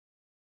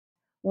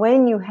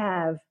when you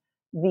have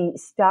the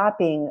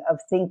stopping of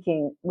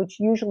thinking, which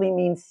usually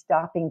means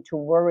stopping to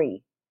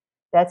worry,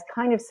 that's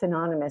kind of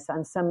synonymous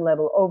on some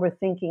level.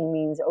 Overthinking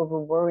means over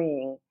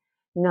worrying,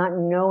 not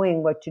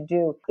knowing what to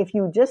do. If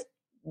you just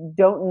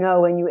don't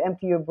know and you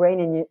empty your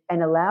brain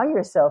and allow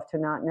yourself to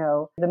not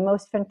know, the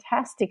most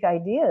fantastic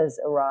ideas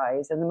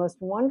arise and the most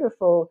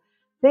wonderful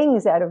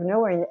things out of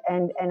nowhere.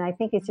 And I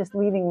think it's just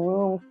leaving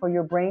room for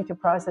your brain to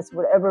process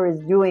whatever is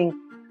doing,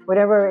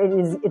 whatever it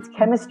is, its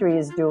chemistry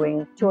is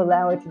doing, to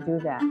allow it to do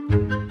that.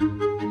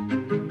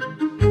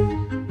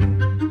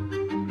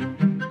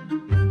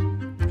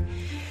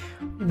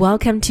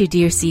 Welcome to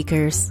Dear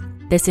Seekers.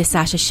 This is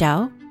Sasha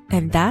Shao,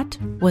 and that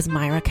was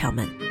Myra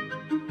Kelman.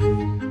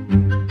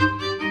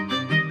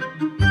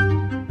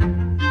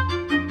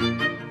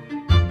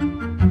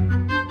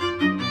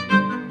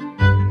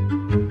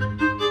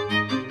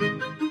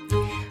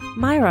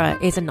 Myra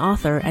is an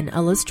author and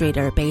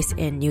illustrator based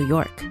in New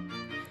York.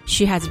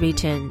 She has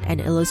written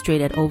and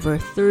illustrated over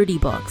 30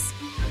 books,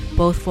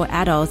 both for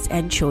adults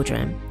and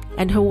children,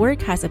 and her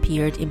work has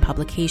appeared in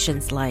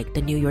publications like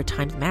the New York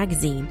Times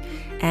Magazine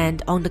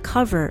and on the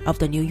cover of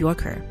The New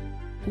Yorker.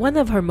 One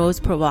of her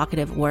most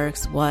provocative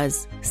works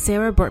was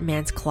Sarah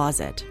Birdman's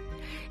Closet.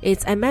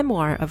 It's a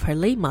memoir of her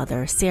late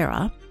mother,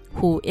 Sarah,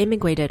 who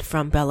immigrated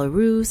from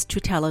Belarus to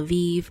Tel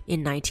Aviv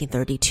in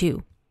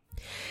 1932.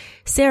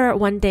 Sarah,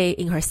 one day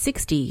in her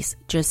 60s,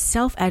 just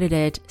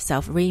self-edited,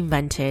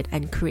 self-reinvented,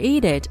 and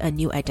created a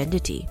new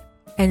identity.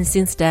 And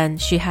since then,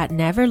 she had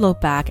never looked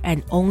back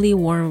and only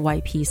worn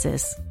white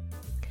pieces.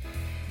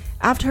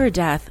 After her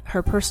death,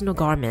 her personal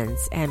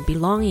garments and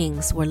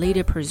belongings were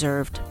later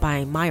preserved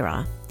by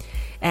Myra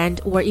and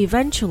were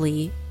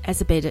eventually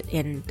exhibited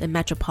in the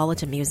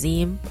Metropolitan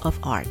Museum of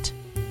Art.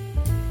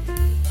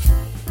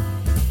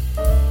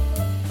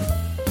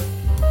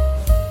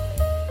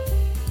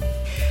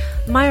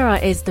 Myra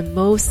is the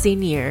most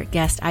senior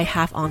guest I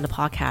have on the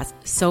podcast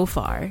so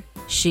far.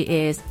 She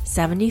is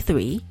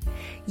 73,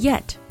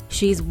 yet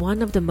she's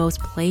one of the most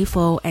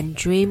playful and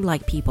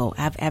dreamlike people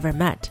I've ever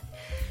met.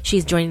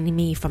 She's joining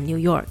me from New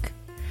York.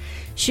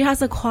 She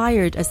has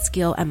acquired a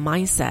skill and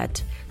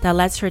mindset that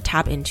lets her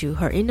tap into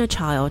her inner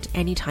child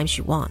anytime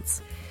she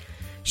wants.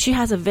 She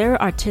has a very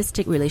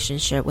artistic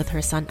relationship with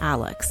her son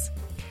Alex,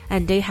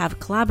 and they have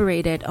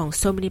collaborated on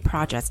so many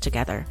projects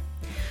together,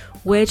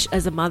 which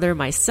as a mother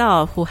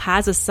myself who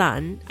has a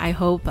son, I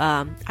hope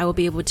I will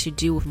be able to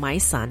do with my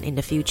son in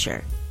the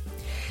future.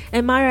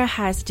 And Myra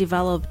has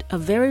developed a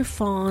very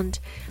fond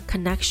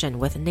connection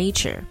with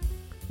nature,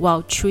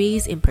 well,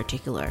 trees in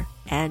particular,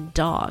 and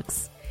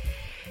dogs.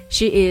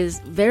 She is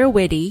very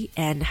witty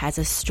and has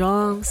a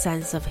strong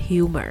sense of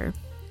humor,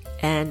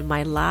 and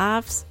my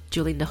laughs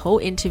during the whole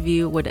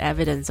interview were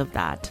evidence of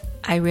that.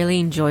 I really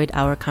enjoyed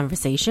our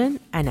conversation,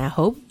 and I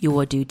hope you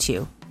will do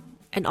too.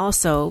 And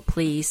also,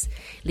 please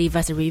leave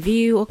us a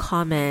review or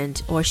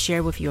comment or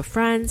share with your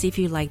friends if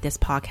you like this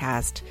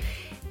podcast.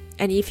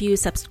 And if you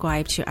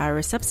subscribe to our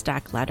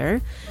Substack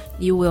letter,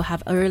 you will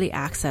have early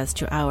access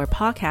to our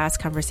podcast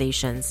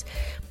conversations,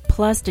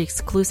 plus the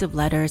exclusive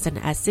letters and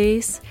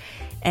essays,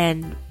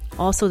 and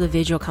also the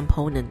visual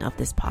component of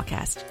this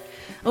podcast.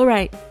 All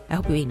right, I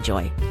hope you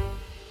enjoy.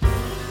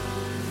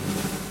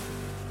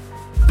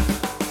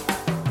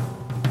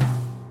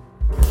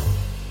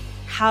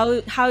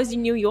 How is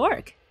New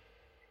York?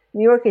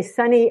 New York is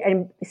sunny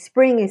and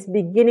spring is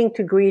beginning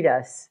to greet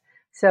us.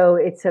 So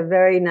it's a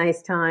very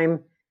nice time.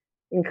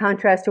 In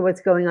contrast to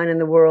what's going on in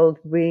the world,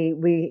 we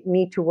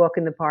need to walk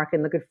in the park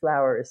and look at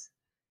flowers.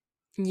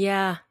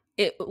 Yeah.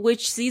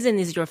 Which season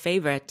is your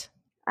favorite?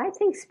 I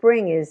think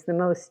spring is the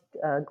most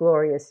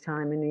glorious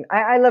time in New York.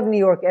 I love New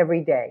York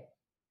every day,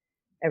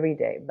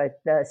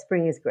 but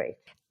spring is great.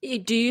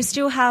 Do you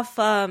still have,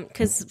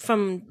 because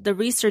from the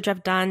research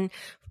I've done,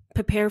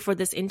 prepare for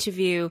this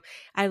interview,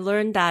 I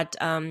learned that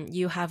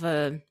you have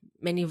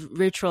many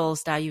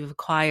rituals that you've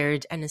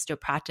acquired and still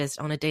practice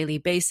on a daily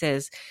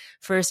basis.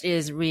 First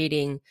is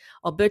reading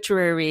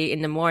obituary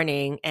in the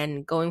morning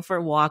and going for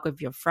a walk with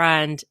your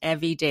friend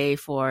every day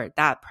for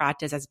that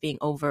practice as being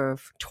over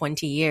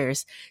 20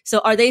 years. So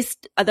are they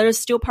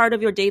still part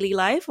of your daily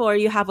life, or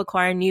you have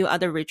acquired new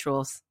other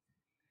rituals?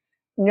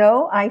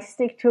 No, I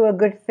stick to a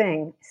good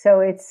thing.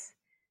 So it's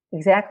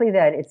exactly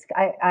that.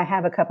 I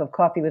have a cup of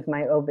coffee with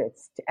my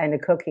obits and a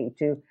cookie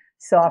to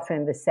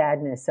soften the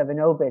sadness of an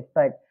obit.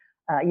 But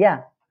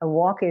yeah, a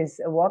walk is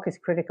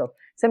critical.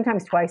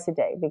 Sometimes twice a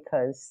day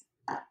because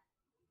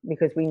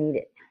we need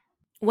it.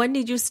 When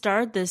did you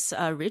start this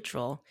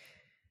ritual?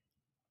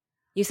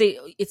 You say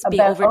it's been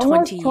over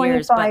 20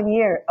 years.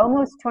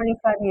 Almost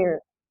 25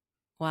 years.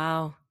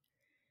 Wow.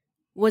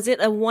 Was it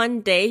a one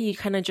day you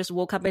kind of just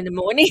woke up in the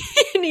morning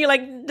and you're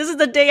like, this is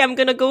the day I'm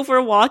going to go for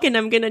a walk and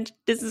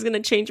this is going to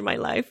change my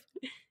life?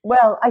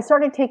 Well, I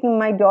started taking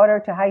my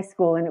daughter to high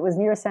school and it was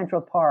near Central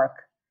Park.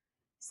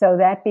 So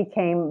that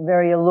became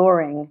very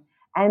alluring.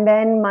 And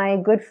then my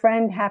good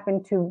friend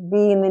happened to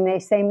be in the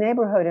same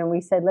neighborhood and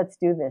we said, let's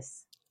do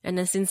this. And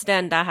then since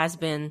then, that has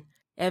been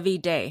every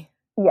day.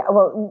 Yeah,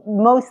 well,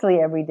 mostly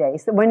every day.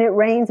 So when it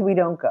rains, we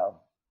don't go.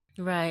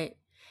 Right.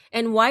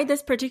 And why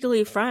this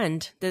particular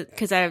friend?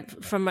 Because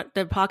from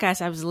the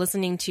podcast I was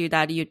listening to,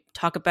 that you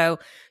talk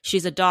about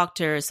she's a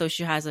doctor, so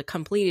she has a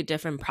completely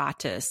different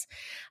practice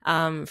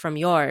from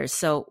yours.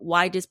 So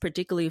why this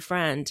particular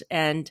friend?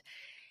 And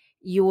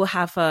you will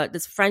have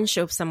this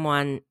friendship with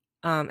someone,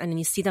 and then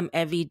you see them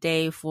every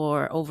day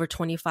for over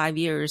 25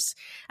 years.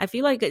 I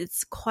feel like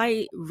it's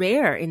quite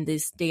rare in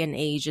this day and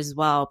age as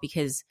well,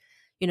 because,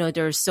 you know,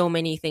 there are so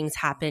many things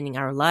happening in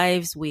our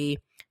lives.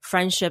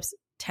 Friendships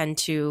tend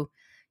to,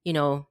 you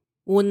know,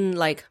 wouldn't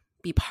like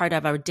be part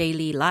of our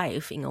daily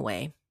life in a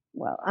way.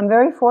 Well, I'm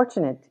very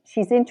fortunate.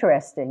 She's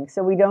interesting,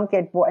 so we don't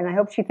get bored. And I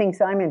hope she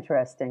thinks I'm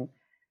interesting,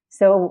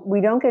 so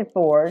we don't get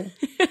bored.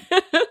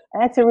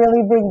 That's a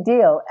really big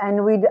deal.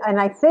 And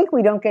I think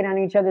we don't get on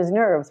each other's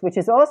nerves, which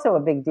is also a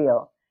big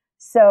deal.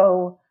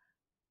 So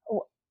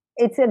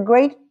it's a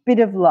great bit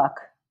of luck.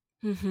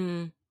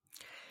 Mm-hmm.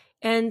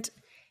 And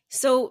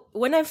so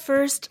when I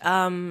first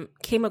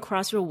came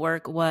across your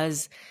work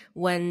was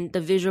when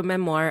the visual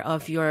memoir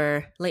of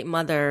your late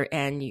mother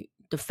and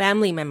the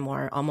family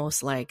memoir,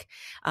 almost like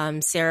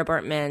Sarah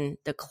Baartman,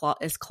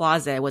 His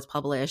Closet, was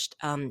published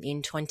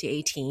in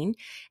 2018.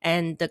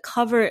 And the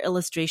cover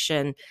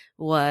illustration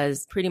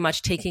was pretty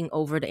much taking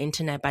over the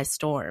internet by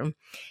storm.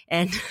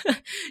 And,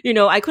 you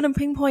know, I couldn't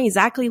pinpoint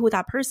exactly who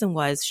that person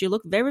was. She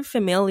looked very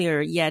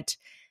familiar, yet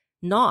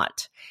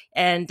not.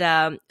 And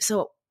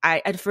so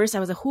at first I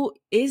was like, who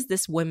is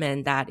this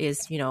woman that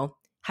is, you know,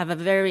 have a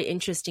very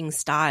interesting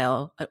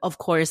style? Of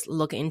course,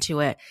 look into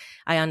it.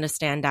 I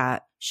understand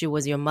that she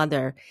was your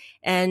mother.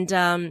 And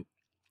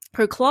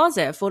her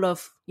closet full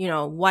of, you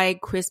know,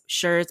 white crisp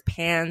shirts,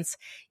 pants,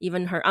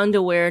 even her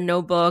underwear,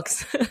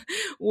 notebooks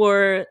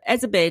were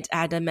exhibited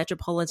at the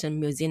Metropolitan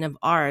Museum of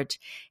Art.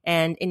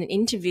 And in an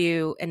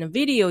interview and a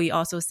video, you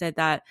also said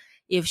that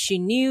if she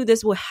knew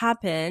this would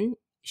happen,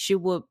 she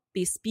would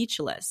be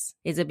speechless.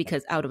 Is it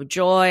because out of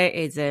joy?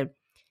 Is it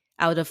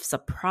out of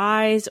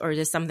surprise, or is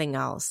it something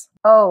else?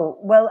 Oh,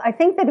 well, I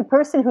think that a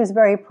person who's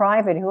very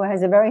private, who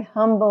has a very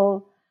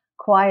humble,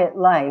 quiet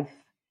life,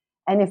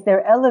 and if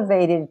they're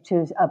elevated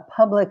to a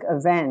public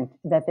event,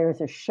 that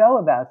there's a show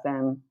about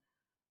them,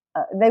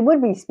 they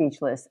would be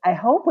speechless. I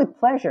hope with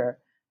pleasure,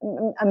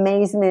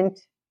 amazement,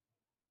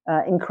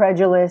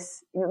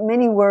 incredulous, you know,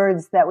 many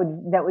words that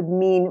would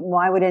mean,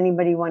 why would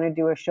anybody want to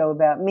do a show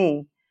about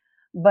me?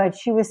 But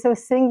she was so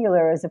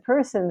singular as a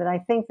person that I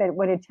think that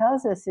what it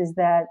tells us is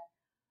that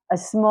a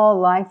small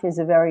life is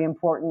a very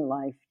important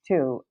life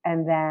too,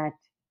 and that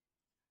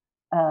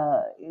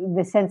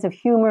the sense of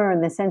humor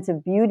and the sense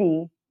of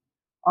beauty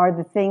are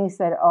the things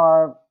that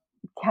are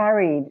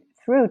carried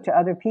through to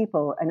other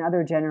people and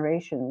other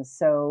generations.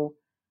 So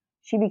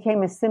she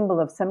became a symbol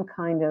of some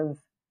kind of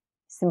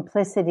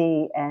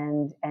simplicity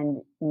and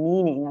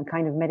meaning, a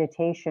kind of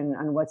meditation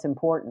on what's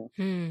important.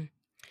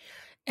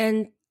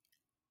 And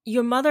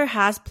your mother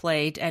has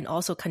played and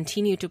also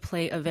continue to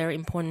play a very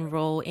important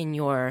role in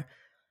your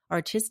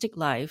artistic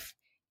life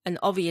and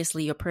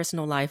obviously your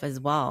personal life as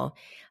well.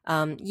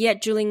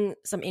 Yet during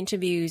some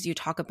interviews, you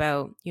talk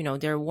about, you know,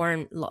 there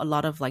weren't a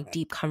lot of like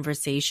deep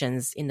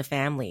conversations in the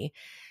family.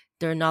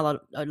 There are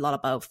not a lot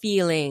about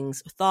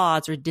feelings,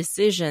 thoughts, or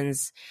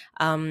decisions.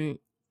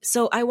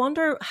 So I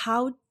wonder,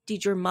 how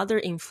did your mother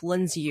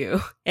influence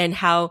you, and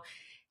how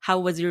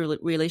was your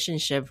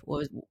relationship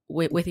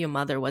with your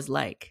mother was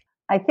like?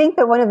 I think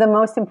that one of the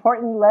most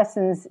important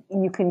lessons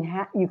you can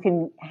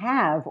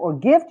have or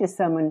give to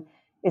someone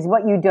is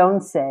what you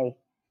don't say,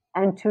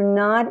 and to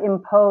not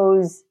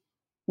impose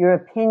your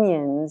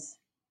opinions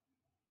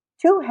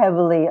too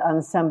heavily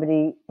on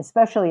somebody,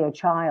 especially a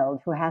child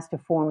who has to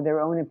form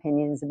their own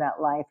opinions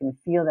about life and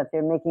feel that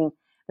they're making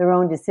their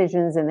own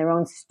decisions and their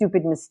own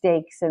stupid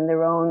mistakes and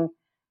their own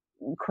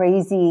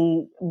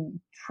crazy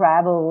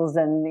travels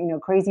and, you know,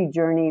 crazy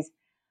journeys.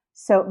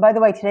 So, by the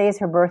way, today is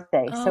her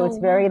birthday. So it's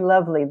very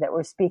lovely that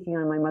we're speaking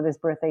on my mother's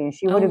birthday, and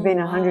she would have been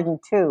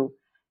 102.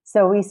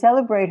 So we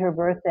celebrate her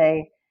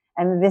birthday,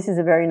 and this is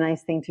a very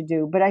nice thing to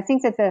do. But I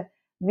think that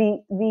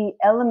the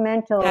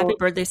elemental... Happy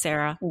birthday,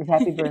 Sarah.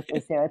 Happy birthday,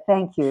 Sarah.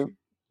 Thank you.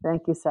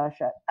 Thank you,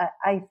 Sasha.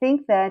 I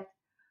think that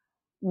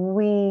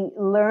we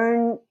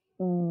learn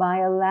by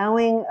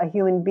allowing a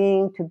human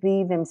being to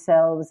be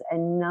themselves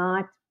and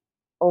not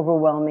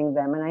overwhelming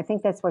them. And I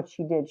think that's what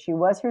she did. She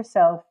was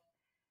herself.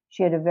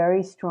 She had a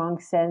very strong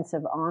sense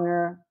of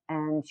honor,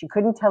 and she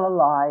couldn't tell a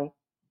lie.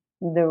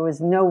 There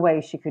was no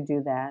way she could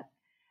do that.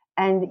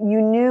 And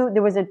you knew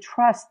there was a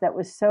trust that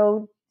was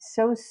so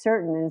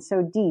certain and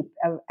so deep,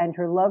 and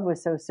her love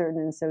was so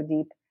certain and so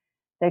deep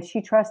that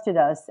she trusted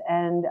us.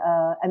 And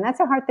that's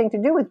a hard thing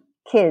to do with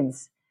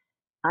kids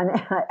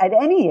at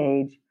any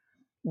age.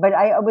 But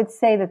I would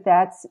say that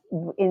that's,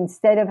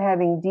 instead of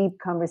having deep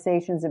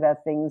conversations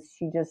about things,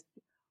 she just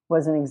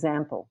was an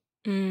example.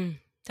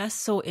 That's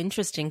so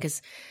interesting,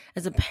 because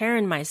as a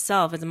parent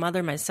myself, as a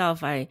mother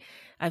myself, I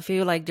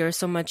feel like there's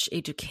so much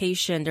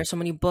education, there's so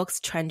many books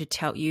trying to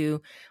tell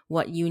you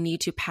what you need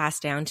to pass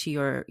down to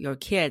your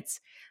kids.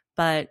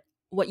 But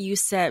what you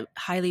said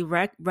highly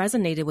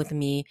resonated with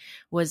me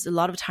was a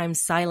lot of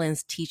times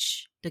silence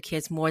teach the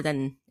kids more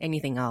than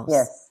anything else.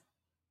 Yes.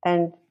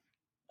 and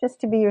just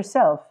to be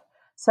yourself.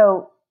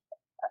 So,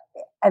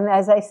 and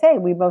as I say,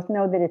 we both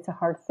know that it's a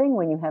hard thing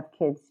when you have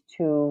kids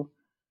to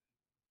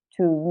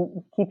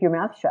keep your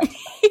mouth shut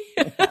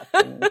without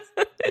things.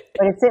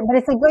 But it's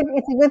a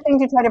good thing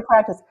to try to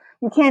practice.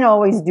 You can't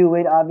always do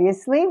it,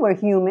 obviously. We're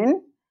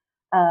human,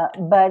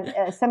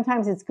 but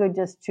sometimes it's good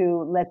just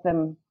to let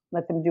them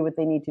do what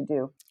they need to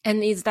do.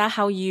 And is that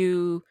how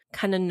you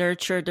kind of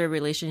nurture the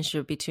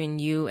relationship between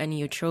you and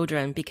your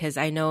children? Because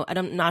I'm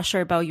not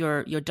sure about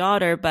your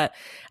daughter, but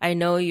I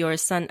know your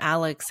son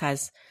Alex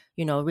has,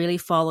 really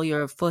follow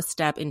your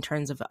footstep in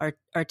terms of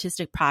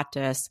artistic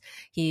practice.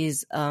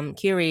 He's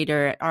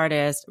curator,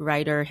 artist,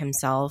 writer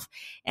himself,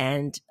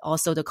 and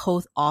also the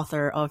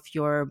co-author of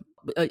your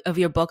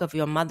book of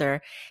your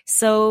mother.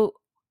 So,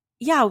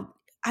 yeah,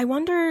 I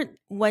wonder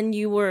when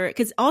you were,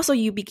 because also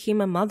you became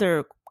a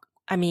mother.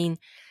 I mean,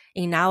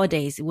 in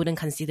nowadays, it wouldn't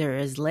consider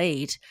as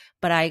late,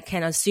 but I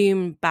can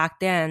assume back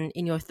then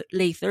in your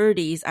late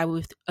 30s, I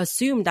would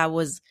assume that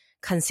was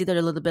considered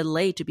a little bit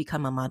late to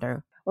become a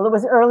mother. Well, it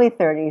was early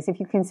 30s. If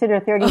you consider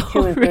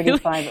 32 and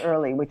 35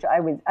 really? Which I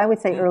would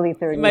say early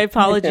 30s. My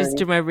apologies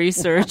to my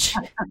research.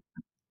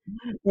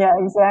 Yeah,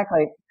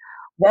 exactly.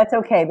 That's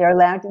okay. They're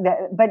allowed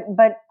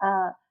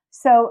to.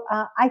 So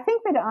I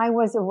think that I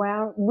was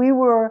around. We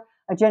were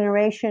a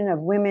generation of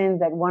women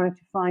that wanted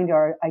to find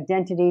our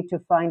identity, to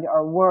find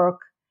our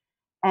work,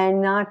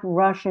 and not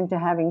rush into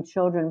having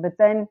children. But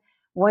then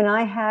when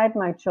I had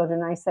my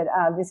children, I said,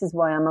 this is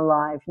why I'm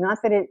alive. Not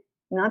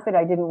that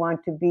I didn't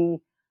want to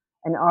be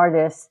an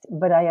artist,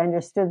 but I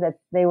understood that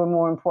they were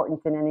more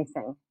important than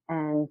anything.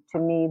 And to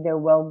me, their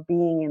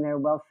well-being and their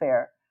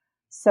welfare.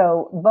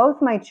 So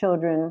both my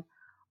children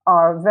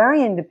are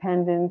very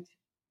independent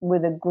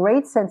with a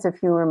great sense of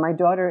humor. My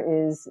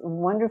daughter is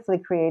wonderfully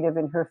creative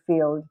in her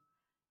field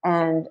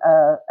and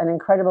an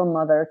incredible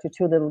mother to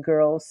two little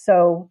girls.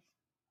 So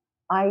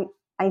I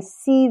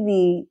see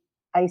the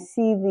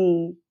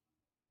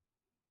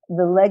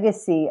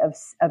legacy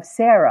of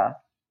Sarah,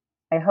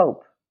 I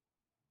hope,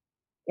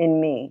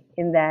 in me,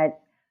 in that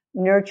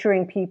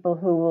nurturing people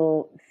who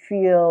will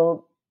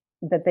feel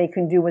that they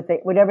can do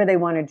whatever they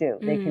want to do,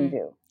 they can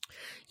do.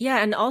 Yeah,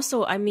 and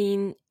also, I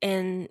mean,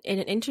 in an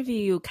interview,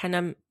 you kind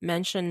of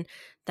mentioned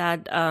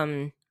that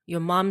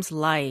your mom's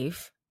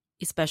life,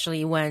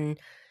 especially when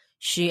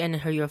she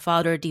and your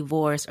father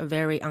divorced, a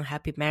very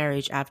unhappy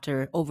marriage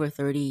after over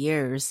 30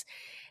 years,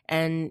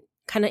 and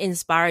kind of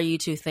inspire you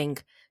to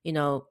think,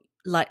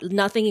 like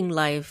nothing in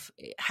life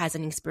has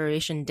an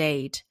expiration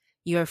date.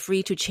 You are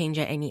free to change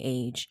at any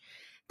age.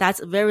 That's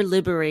a very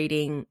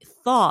liberating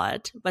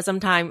thought, but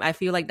sometimes I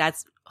feel like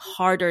that's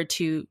harder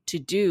to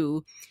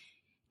do,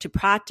 to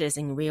practice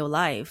in real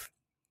life.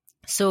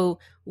 So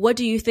what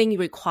do you think you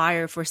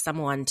require for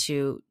someone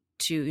to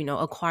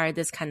acquire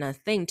this kind of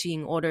thing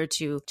in order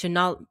to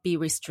not be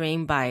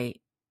restrained by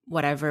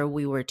whatever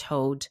we were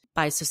told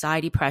by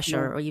society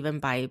pressure or even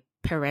by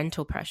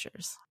parental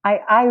pressures?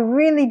 I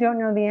really don't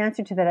know the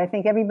answer to that. I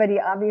think everybody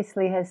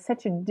obviously has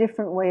such a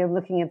different way of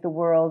looking at the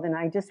world, and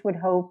I just would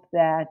hope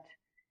that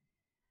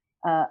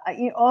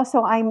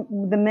also,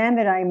 the man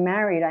that I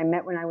married, I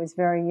met when I was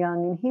very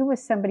young, and he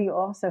was somebody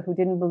also who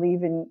didn't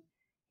believe in,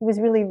 he was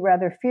really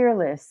rather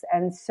fearless.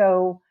 And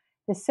so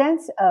the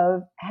sense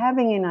of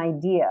having an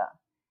idea,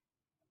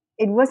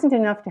 it wasn't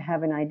enough to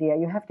have an idea.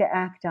 You have to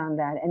act on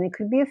that. And it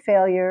could be a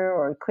failure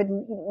or it could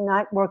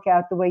not work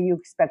out the way you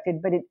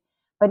expected, but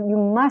you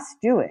must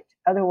do it.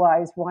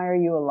 Otherwise, why are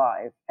you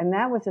alive? And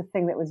that was a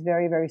thing that was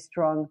very, very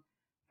strong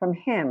from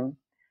him.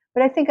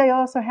 But I think I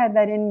also had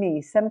that in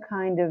me, some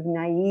kind of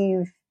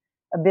naive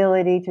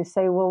ability to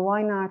say, well,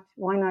 why not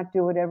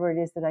do whatever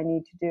it is that I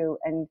need to do?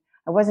 And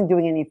I wasn't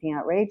doing anything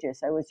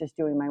outrageous. I was just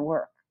doing my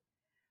work.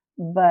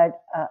 But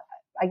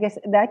I guess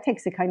that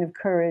takes a kind of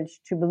courage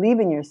to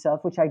believe in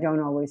yourself, which I don't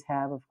always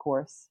have, of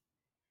course.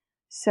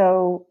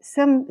 So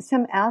some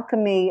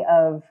alchemy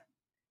of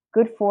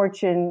good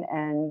fortune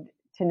and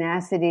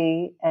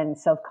tenacity and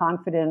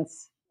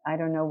self-confidence, I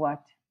don't know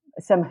what,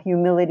 some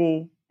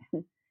humility,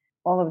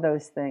 all of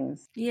those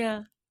things.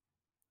 Yeah.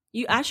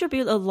 You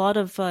attribute a lot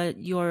of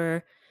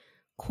your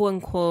quote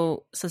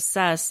unquote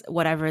success,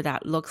 whatever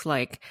that looks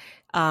like,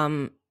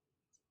 to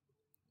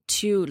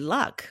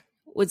luck.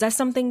 Was that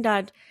something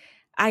that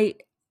I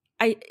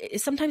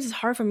sometimes it's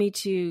hard for me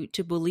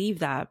to believe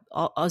that,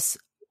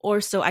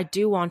 or so I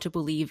do want to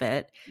believe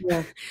it.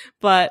 Yeah.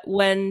 But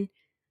when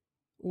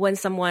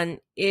someone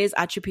is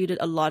attributed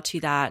a lot to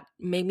that,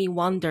 make me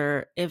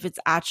wonder if it's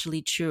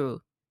actually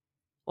true,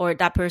 or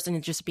that person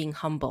is just being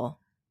humble.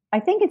 I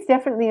think it's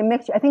definitely a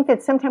mixture. I think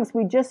that sometimes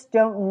we just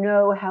don't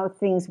know how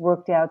things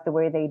worked out the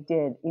way they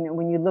did.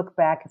 When you look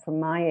back from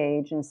my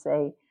age and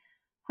say,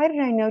 how did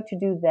I know to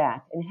do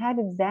that? And how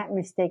did that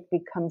mistake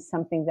become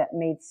something that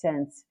made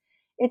sense?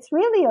 It's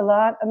really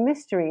a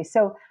mystery.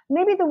 So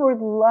maybe the word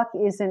luck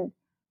isn't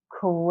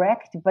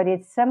correct, but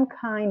it's some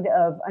kind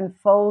of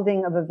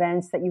unfolding of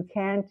events that you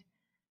can't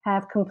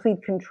have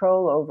complete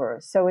control over.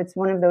 So it's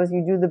one of those,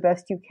 you do the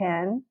best you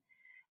can.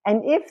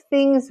 And if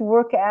things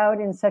work out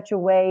in such a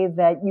way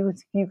that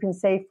you can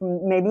say,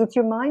 from maybe it's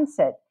your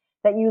mindset,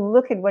 that you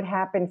look at what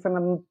happened from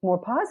a more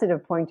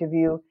positive point of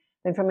view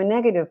than from a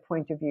negative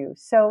point of view.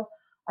 So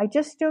I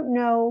just don't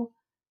know.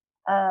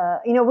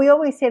 We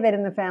always say that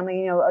in the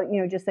family,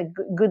 just a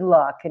good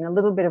luck and a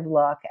little bit of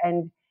luck,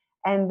 and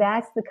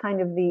that's the kind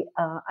of the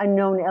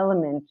unknown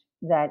element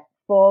that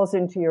falls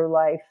into your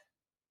life,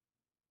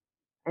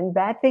 and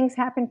bad things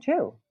happen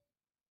too.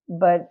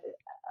 But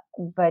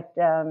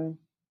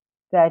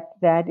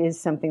that is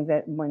something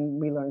that when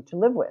we learn to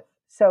live with.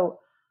 So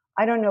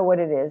I don't know what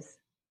it is.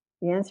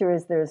 The answer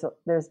is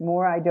there's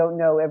more I don't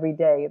know every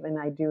day than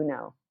I do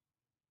know.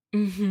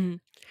 Mm-hmm.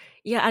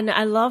 Yeah, and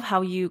I love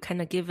how you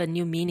kind of give a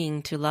new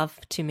meaning to love,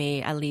 to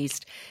me at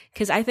least,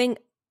 because I think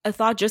a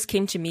thought just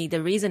came to me.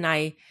 The reason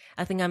I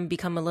think I'm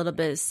become a little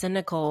bit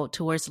cynical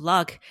towards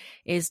luck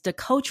is the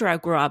culture I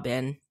grew up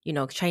in,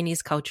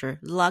 Chinese culture.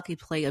 Luck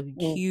play a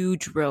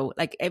huge role.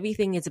 Like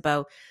everything is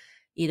about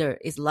either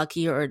is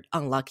lucky or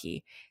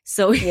unlucky.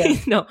 So,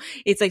 Yeah.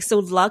 it's like, so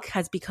luck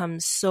has become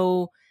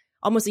so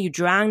almost you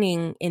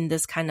drowning in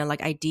this kind of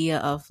like idea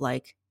of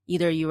like,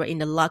 either you were in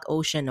the luck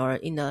ocean or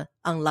in the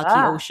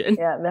unlucky ocean.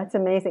 Yeah, that's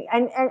amazing.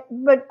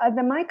 But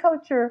my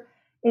culture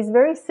is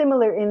very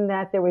similar in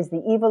that there was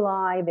the evil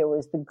eye, there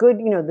was the good,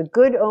 the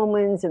good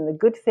omens and the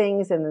good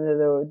things and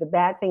the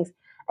bad things.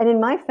 And in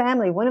my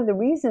family, one of the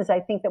reasons I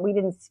think that we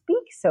didn't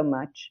speak so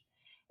much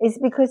is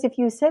because if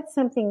you said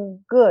something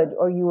good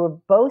or you were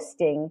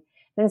boasting,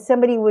 then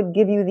somebody would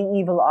give you the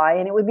evil eye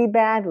and it would be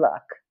bad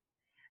luck.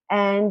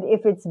 And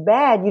if it's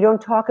bad, you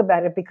don't talk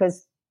about it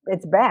because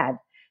it's bad.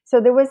 So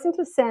there wasn't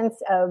a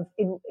sense of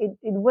it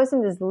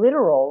wasn't as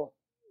literal,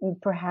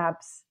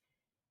 perhaps,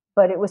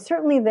 but it was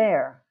certainly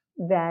there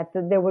that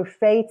there were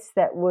fates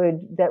that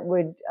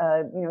would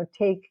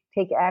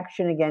take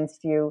action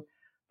against you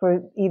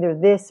for either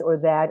this or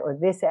that, or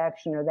this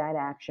action or that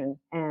action.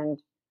 And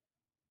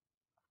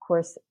of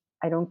course,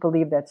 I don't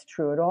believe that's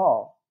true at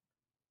all.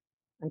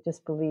 I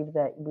just believe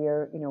that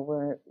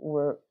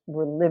we're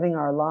living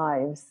our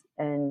lives,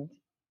 and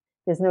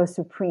there's no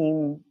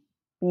supreme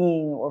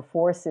being or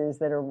forces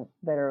that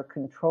are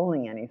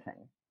controlling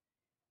anything.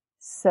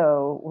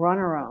 So we're on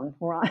our own.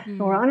 We're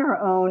on our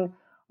own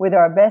with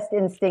our best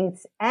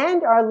instincts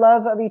and our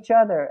love of each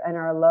other and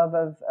our love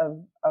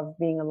of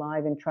being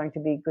alive and trying to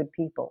be good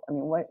people. I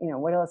mean,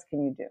 what else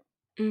can you do?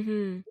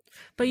 Mm-hmm.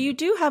 But you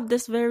do have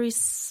this very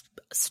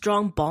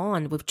strong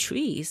bond with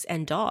trees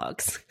and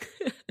dogs.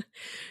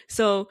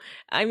 So,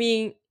 I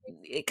mean,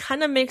 it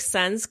kind of makes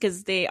sense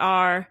because they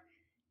are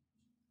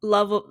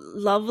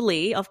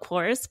lovely, of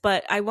course,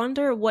 but I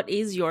wonder, what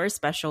is your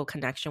special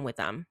connection with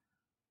them?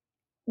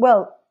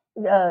 Well,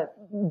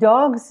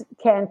 dogs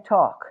can't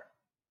talk,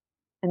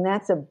 and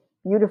that's a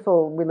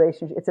beautiful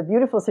relationship. It's a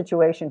beautiful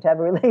situation to have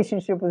a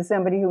relationship with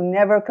somebody who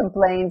never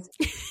complains,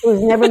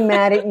 who's never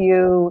mad at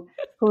you,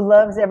 who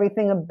loves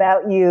everything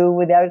about you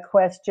without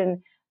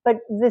question. But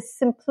the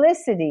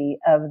simplicity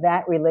of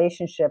that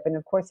relationship, and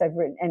of course I've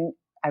written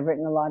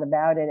a lot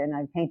about it, and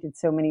I've painted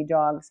so many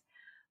dogs.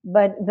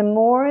 But the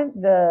more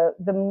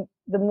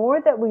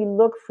that we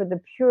look for the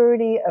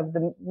purity of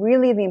the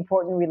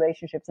important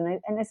relationships,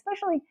 and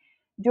especially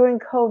during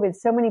COVID,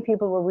 so many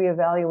people were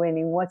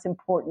reevaluating what's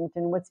important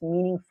and what's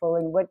meaningful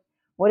and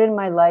what in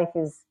my life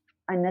is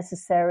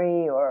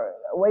unnecessary or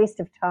a waste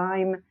of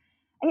time.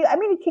 I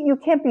mean, you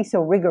can't be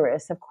so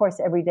rigorous. Of course,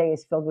 every day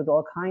is filled with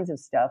all kinds of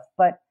stuff.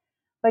 But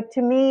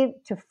to me,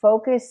 to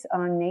focus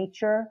on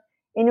nature,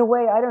 in a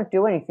way, I don't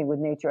do anything with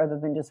nature other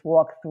than just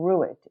walk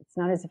through it. It's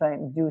not as if I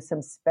do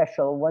some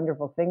special,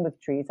 wonderful thing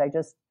with trees. I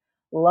just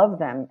love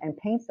them and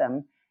paint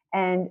them.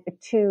 And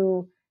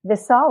to the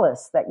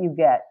solace that you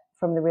get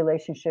from the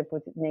relationship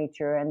with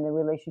nature and the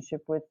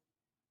relationship with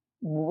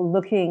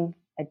looking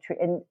at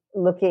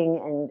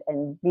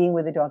and being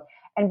with a dog.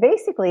 And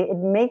basically, it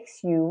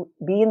makes you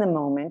be in the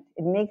moment.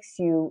 It makes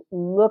you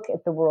look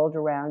at the world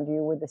around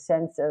you with a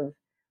sense of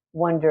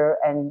wonder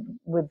and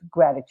with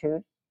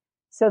gratitude.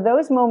 So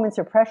those moments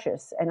are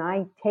precious, and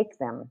I take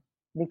them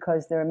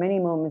because there are many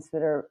moments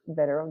that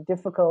are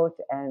difficult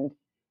and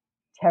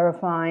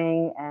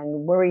terrifying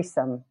and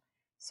worrisome.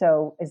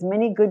 So as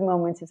many good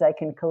moments as I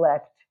can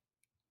collect,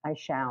 I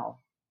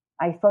shall.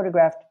 I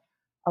photographed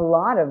a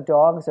lot of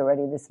dogs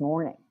already this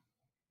morning.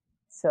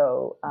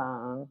 So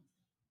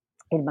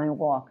in my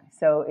walk,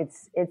 so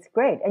it's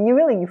great, and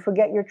you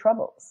forget your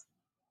troubles.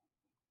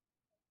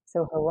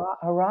 So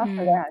hurrah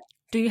for that!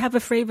 Do you have a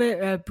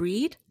favorite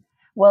breed?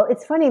 Well,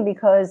 it's funny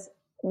because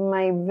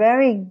my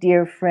very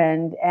dear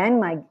friend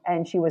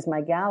and she was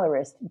my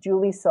gallerist,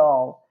 Julie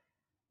Saul,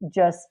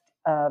 just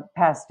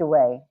passed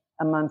away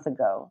a month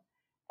ago,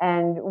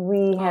 and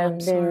we have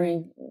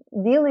been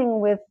dealing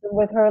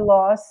with her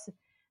loss,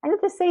 and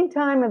at the same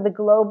time of the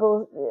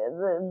global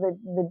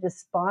the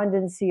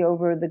despondency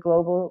over the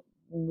global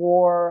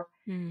war.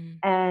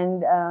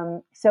 And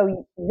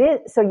so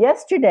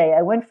yesterday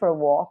I went for a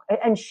walk,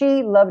 and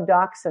she loved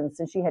dachshunds,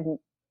 and she had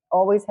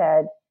always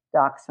had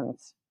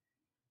dachshunds.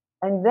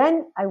 And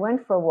then I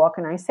went for a walk,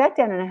 and I sat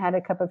down and I had a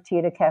cup of tea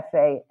at a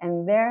cafe,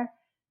 and there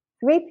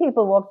Three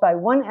people walked by,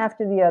 one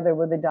after the other,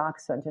 with a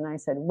dachshund. And I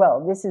said,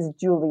 well, this is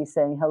Julie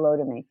saying hello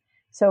to me.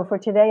 So for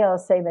today, I'll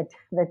say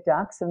that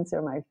dachshunds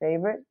are my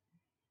favorite,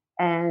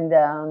 and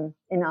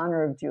in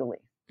honor of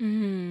Julie.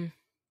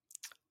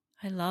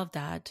 I love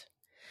that.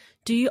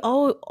 Do you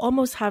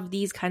almost have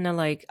these kind of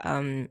like,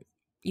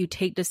 you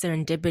take the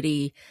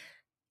serendipity,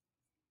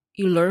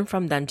 you learn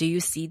from them? Do you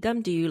see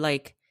them? Do you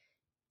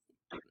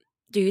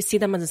see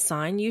them as a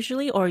sign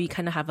usually, or you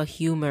kind of have a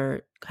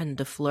humor, kind of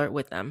to flirt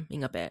with them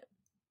in a bit?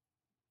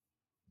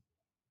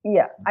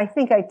 Yeah, I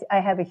think I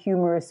have a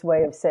humorous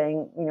way of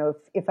saying,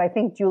 if I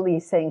think Julie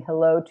is saying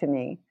hello to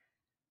me,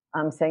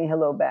 I'm saying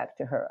hello back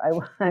to her.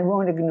 I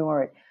won't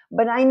ignore it.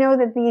 But I know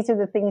that these are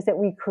the things that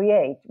we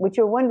create, which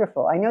are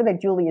wonderful. I know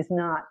that Julie is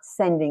not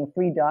sending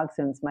 3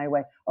 dachshunds my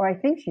way, or I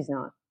think she's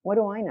not. What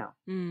do I know?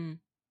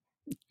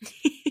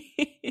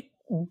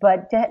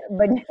 But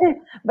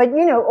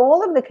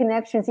all of the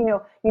connections,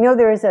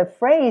 there is a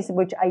phrase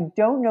which I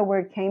don't know where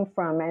it came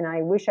from, and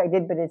I wish I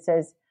did, but it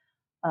says,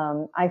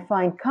 I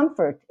find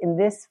comfort in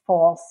this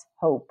false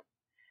hope.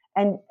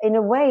 And in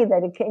a way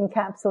that it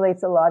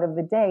encapsulates a lot of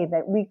the day,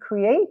 that we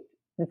create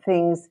the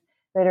things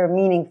that are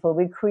meaningful.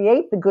 We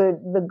create the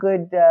good,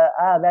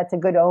 that's a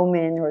good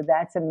omen, or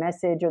that's a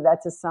message, or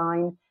that's a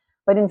sign.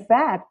 But in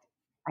fact,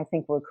 I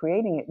think we're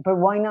creating it. But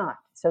why not?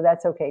 So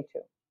that's okay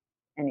too.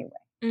 Anyway,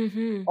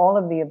 all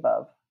of the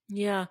above.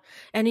 Yeah.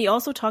 And you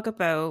also talk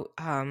about,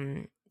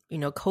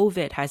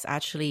 COVID has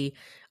actually,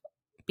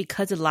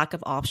 because of lack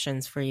of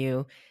options for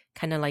you,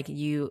 kind of like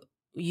you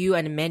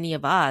and many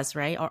of us,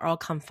 right, are all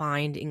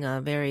confined in a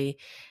very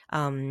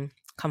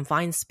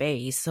confined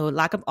space. So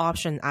lack of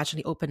option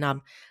actually open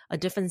up a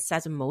different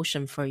set of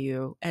motion for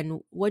you.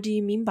 And what do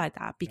you mean by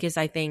that? Because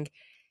I think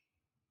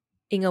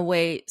in a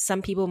way,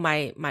 some people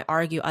might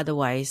argue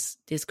otherwise.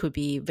 This could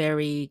be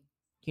very,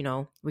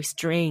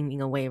 restrained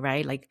in a way,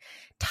 right? Like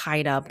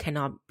tied up,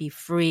 cannot be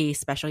free,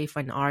 especially for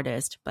an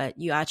artist. But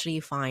you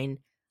actually find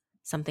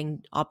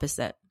something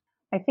opposite.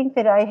 I think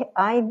that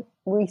I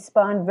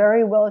respond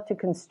very well to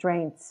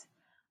constraints.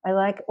 I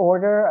like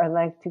order. I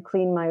like to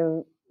clean my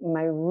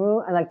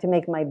room. I like to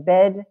make my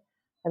bed.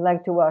 I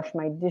like to wash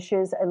my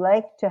dishes. I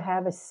like to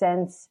have a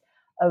sense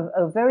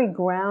of very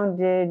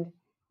grounded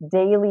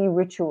daily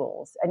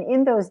rituals. And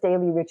in those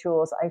daily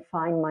rituals, I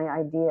find my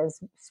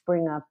ideas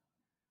spring up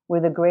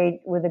with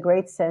a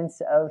great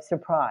sense of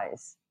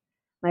surprise.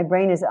 My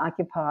brain is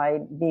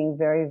occupied being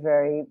very,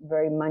 very,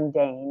 very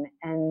mundane.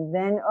 And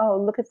then,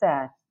 look at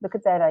that. Look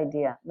at that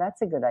idea.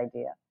 That's a good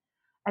idea.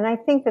 And I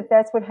think that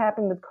that's what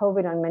happened with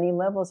COVID on many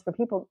levels for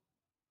people.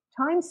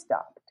 Time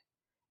stopped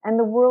and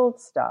the world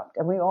stopped,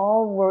 and we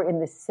all were in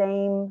the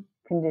same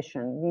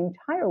condition. The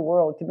entire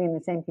world to be in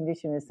the same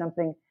condition is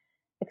something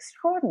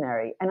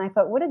extraordinary. And I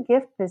thought, what a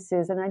gift this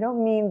is. And I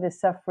don't mean the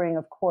suffering,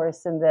 of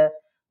course, and the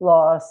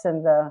loss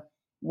and the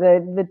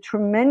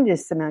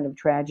tremendous amount of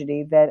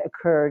tragedy that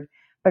occurred.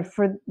 But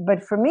for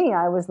me,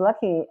 I was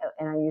lucky,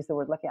 and I use the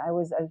word lucky. I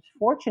was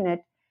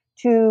fortunate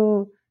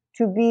to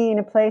be in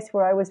a place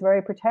where I was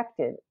very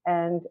protected,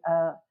 and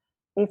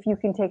if you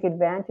can take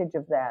advantage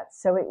of that.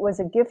 So it was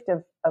a gift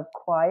of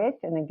quiet,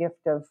 and a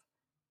gift of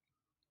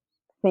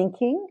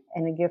thinking,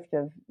 and a gift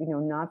of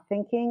not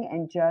thinking,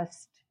 and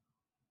just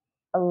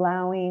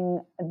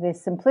allowing the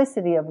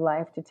simplicity of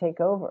life to take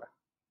over.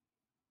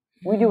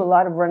 We do a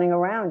lot of running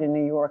around in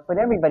New York, but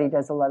everybody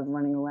does a lot of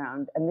running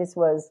around, and this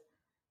was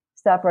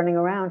stop running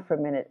around for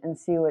a minute and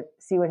see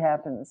what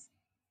happens.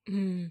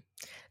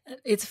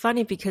 It's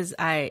funny because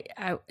I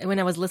when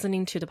I was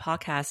listening to the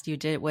podcast you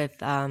did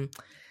with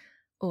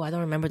I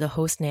don't remember the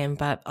host name,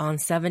 but on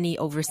 70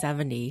 over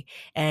 70,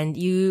 and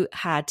you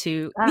had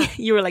to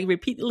you were like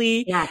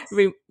repeatedly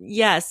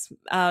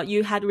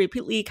you had to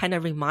repeatedly kind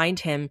of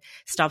remind him,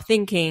 stop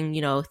thinking.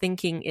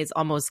 Thinking is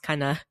almost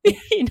kind of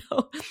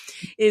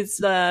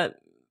is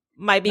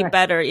might be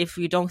better if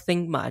you don't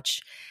think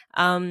much.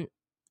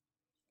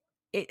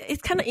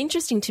 It's kind of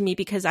interesting to me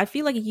because I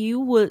feel like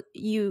you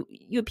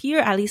appear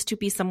at least to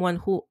be someone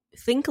who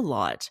think a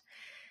lot,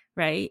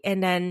 right?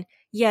 And then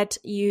yet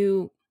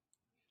you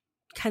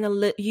kind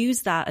of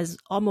use that as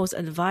almost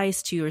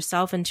advice to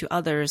yourself and to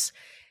others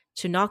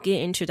to not get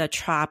into the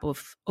trap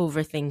of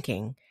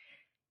overthinking.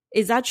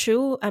 Is that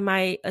true? Am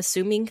I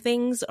assuming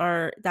things,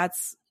 or that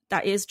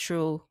is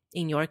true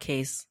in your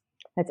case?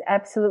 That's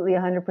absolutely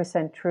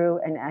 100% true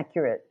and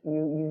accurate.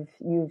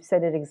 You've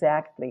said it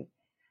exactly.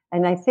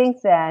 And I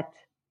think that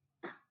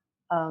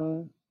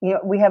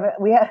we have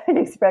an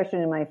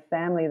expression in my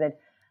family that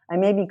I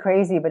may be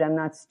crazy, but I'm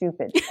not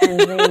stupid. And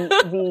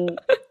the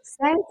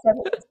sense of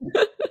it,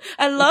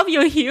 I love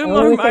your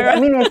humor, Myra.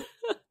 The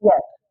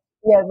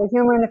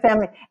humor in the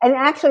family. And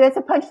actually, that's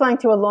a punchline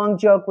to a long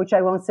joke, which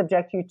I won't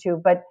subject you to.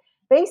 But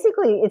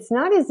basically, it's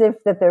not as if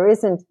that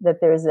there's an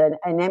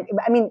empty.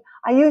 I mean,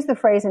 I use the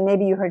phrase, and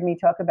maybe you heard me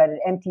talk about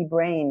it, empty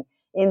brain,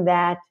 in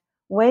that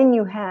when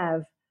you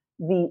have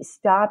the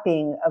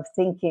stopping of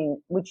thinking,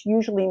 which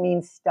usually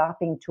means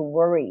stopping to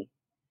worry.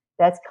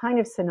 That's kind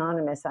of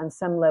synonymous on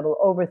some level.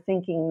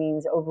 Overthinking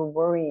means over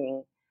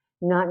worrying,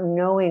 not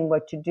knowing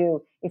what to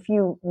do. If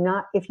you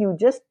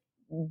just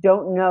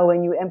don't know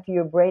and you empty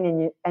your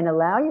brain and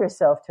allow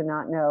yourself to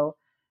not know,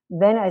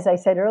 then, as I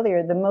said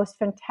earlier, the most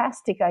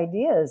fantastic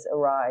ideas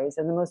arise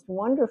and the most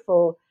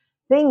wonderful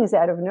things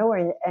out of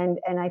nowhere. And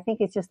I think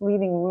it's just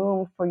leaving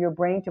room for your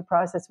brain to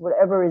process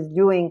whatever is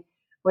doing,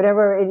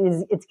 whatever it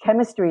is, its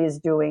chemistry is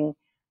doing,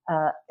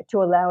 to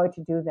allow it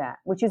to do that,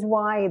 which is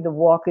why the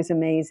walk is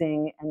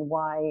amazing and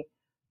why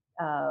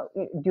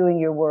doing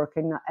your work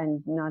and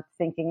not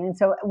thinking. And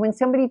so when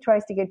somebody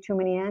tries to get too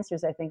many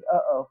answers, I think,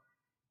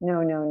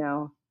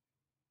 no.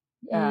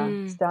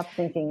 Stop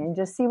thinking and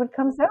just see what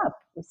comes up.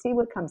 See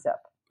what comes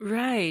up.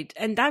 Right.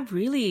 And that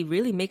really,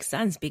 really makes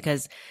sense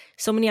because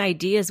so many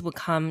ideas will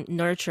come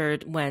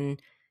nurtured when,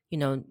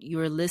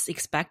 you're least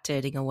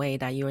expected in a way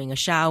that you're in a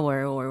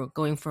shower or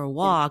going for a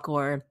walk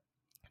or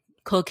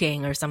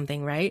cooking or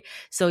something, right?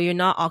 So you're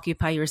not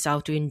occupy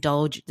yourself to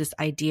indulge this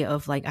idea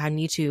of like, I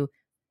need to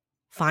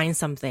find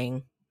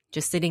something,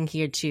 just sitting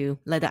here to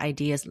let the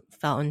ideas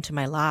fall into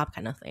my lap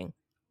kind of thing.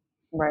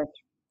 Right.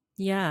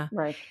 Yeah.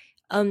 Right.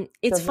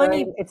 It's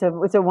funny. It's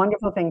a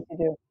wonderful thing to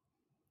do.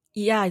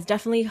 Yeah, it's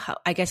definitely,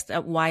 I guess,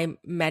 why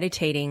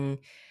meditating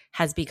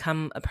has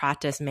become a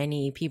practice.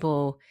 Many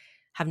people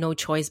have no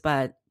choice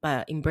but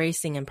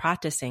embracing and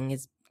practicing.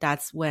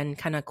 That's when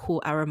kind of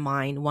cool our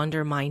mind,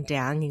 wander mind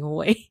down in a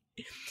way.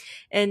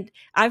 And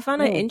I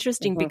found it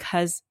interesting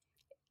because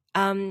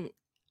I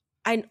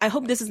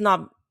hope this is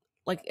not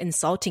like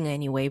insulting in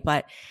any way,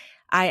 but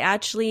I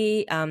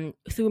actually,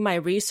 through my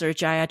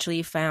research, I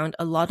actually found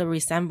a lot of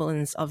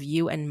resemblance of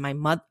you and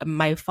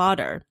my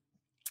father,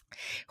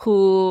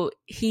 who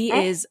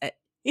is,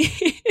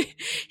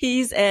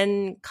 he's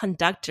a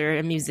conductor,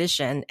 a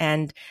musician,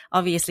 and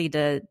obviously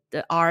the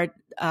art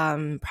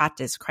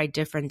practice quite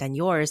different than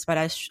yours. But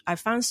I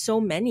found so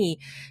many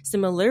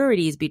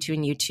similarities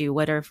between you two,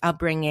 whether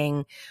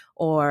upbringing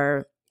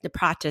or the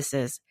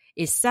practices,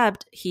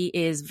 except he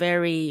is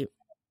very,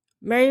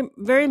 very,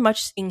 very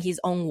much in his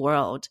own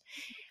world.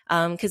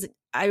 Because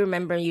I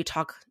remember you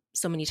talk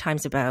so many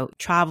times about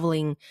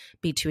traveling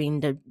between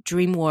the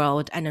dream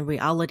world and the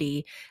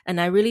reality.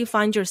 And I really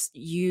find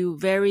you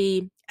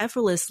very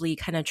effortlessly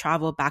kind of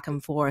travel back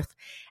and forth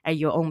at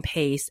your own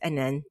pace and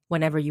then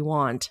whenever you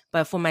want.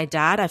 But for my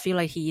dad, I feel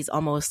like he's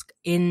almost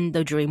in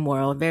the dream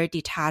world, very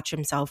detached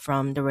himself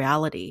from the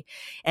reality.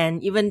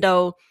 And even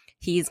though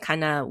he's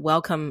kind of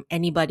welcome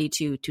anybody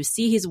to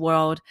see his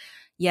world,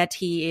 yet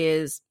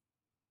his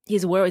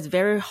world is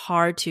very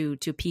hard to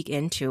peek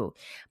into.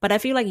 But I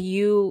feel like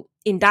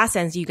in that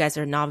sense, you guys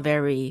are not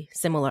very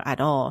similar at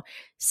all.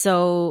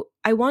 So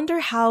I wonder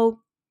how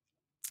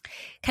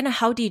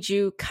did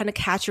you kind of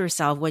catch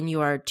yourself when you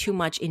are too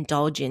much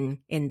indulging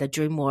in the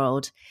dream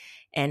world?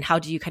 And how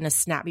do you kind of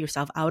snap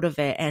yourself out of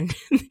it and,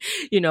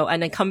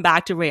 and then come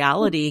back to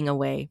reality in a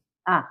way?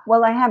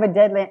 Well, I have a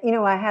deadline.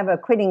 I have a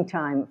quitting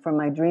time from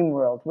my dream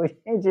world, which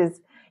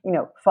is,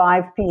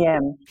 5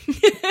 p.m.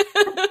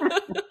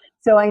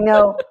 So I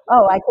know,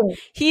 I can.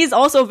 He's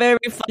also very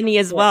funny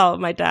as well,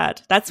 my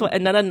dad. That's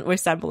another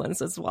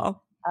resemblance as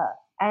well.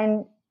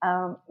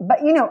 But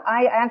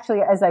I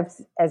actually, as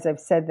I've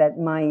said, that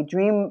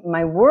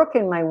my work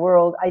and my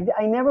world,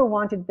 I never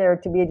wanted there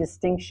to be a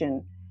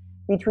distinction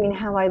between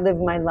how I lived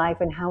my life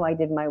and how I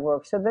did my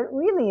work. So that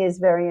really is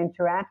very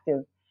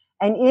interactive,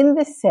 and in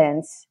the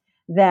sense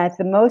that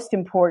the most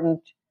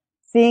important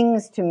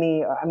things to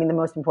me, the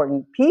most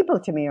important people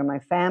to me are my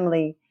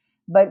family.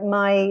 But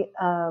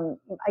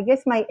I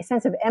guess my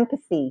sense of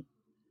empathy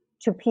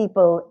to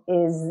people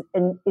is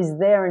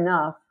there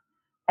enough.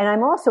 And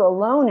I'm also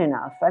alone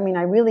enough. I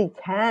really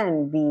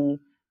can be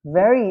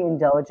very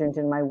indulgent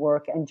in my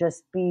work and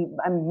just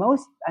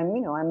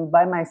I'm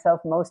by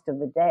myself most of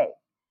the day.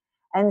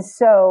 And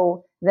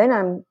so then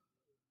I'm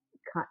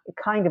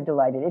kind of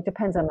delighted. It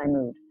depends on my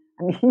mood.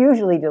 I'm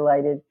usually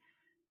delighted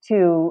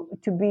to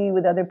be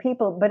with other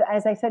people. But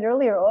as I said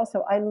earlier,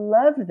 also, I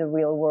love the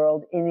real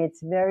world in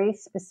its very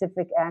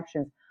specific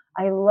actions.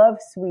 I love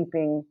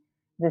sweeping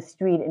the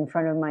street in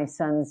front of my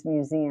son's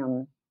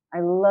museum. I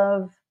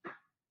love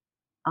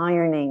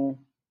ironing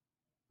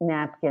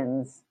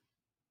napkins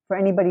for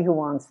anybody who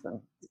wants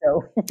them.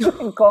 So you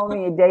can call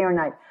me a day or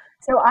night.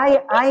 So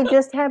I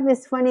just have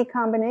this funny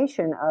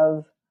combination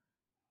of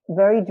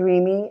very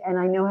dreamy, and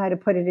I know how to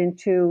put it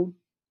into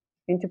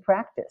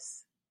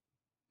practice.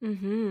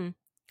 Mm-hmm.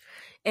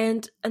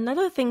 And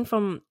another thing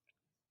from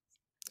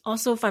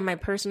my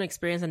personal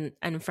experience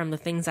and from the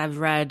things I've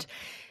read,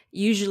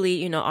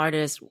 usually,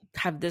 artists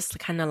have this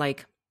kind of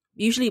like,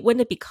 usually when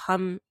they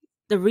become,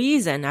 the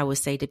reason I would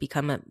say they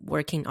become a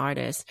working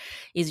artist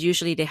is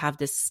usually they have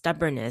this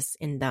stubbornness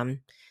in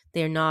them.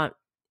 They're not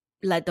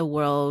let the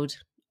world,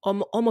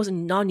 almost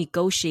not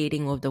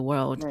negotiating with the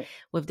world, right,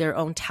 with their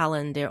own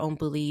talent, their own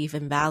belief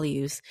and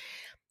values.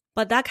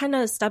 But that kind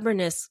of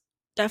stubbornness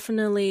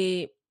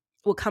definitely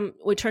will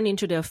turn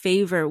into their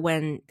favor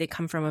when they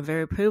come from a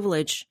very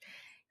privileged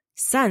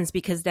sense,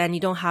 because then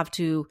you don't have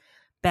to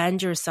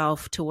bend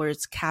yourself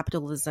towards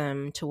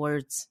capitalism,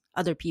 towards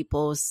other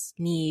people's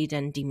need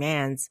and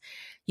demands.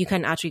 You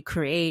can actually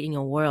create in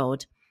your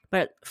world.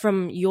 But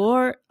from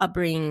your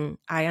upbringing,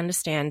 I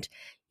understand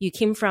you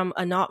came from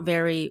a not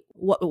very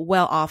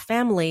well-off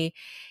family.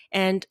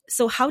 And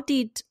so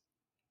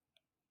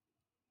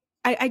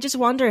I just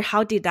wonder,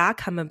 how did that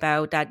come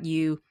about, that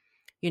you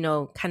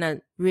kind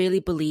of really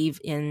believe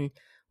in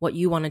what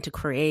you wanted to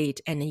create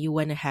and you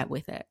went ahead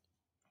with it?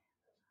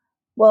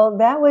 Well,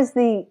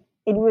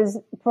 it was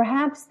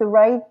perhaps the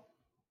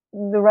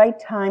right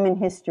time in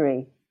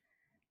history,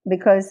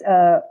 because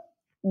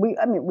we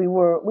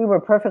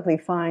were perfectly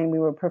fine. We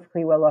were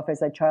perfectly well off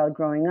as a child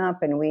growing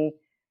up, and we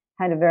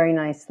had a very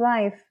nice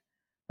life,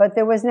 but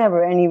there was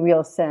never any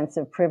real sense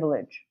of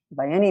privilege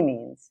by any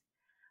means.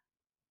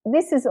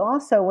 This is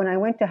also when I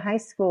went to high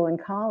school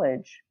and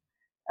college.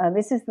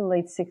 This is the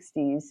late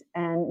 60s,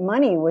 and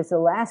money was the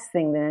last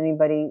thing that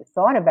anybody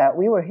thought about.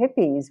 We were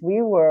hippies.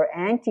 We were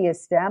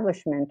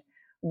anti-establishment.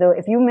 Though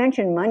if you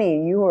mentioned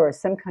money, you were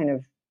some kind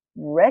of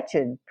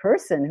wretched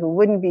person who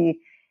wouldn't be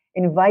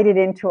invited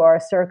into our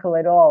circle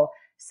at all.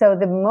 So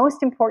the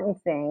most important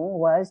thing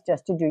was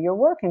just to do your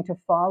work and to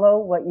follow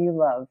what you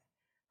love.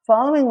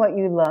 Following what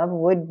you love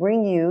would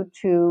bring you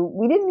to,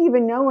 we didn't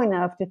even know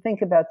enough to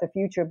think about the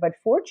future, but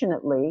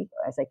fortunately,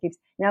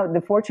 now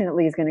the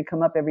fortunately is going to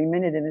come up every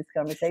minute in this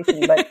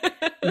conversation, but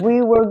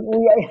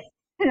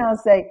and I'll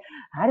say,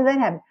 how did that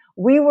happen?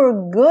 We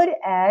were good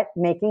at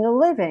making a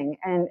living,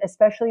 and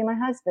especially my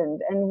husband,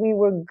 and we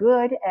were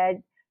good at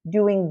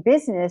doing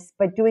business,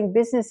 but doing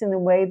business in the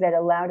way that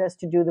allowed us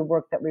to do the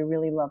work that we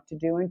really love to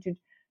do, and to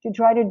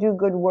try to do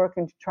good work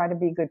and to try to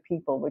be good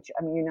people, which,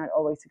 I mean, you're not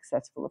always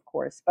successful, of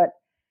course,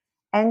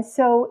 and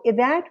so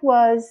that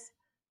was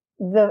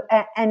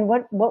and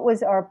what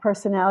was our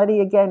personality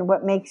again?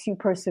 What makes you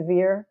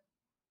persevere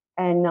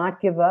and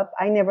not give up?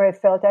 I never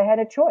felt I had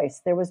a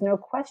choice. There was no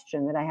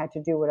question that I had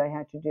to do what I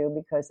had to do,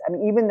 because, I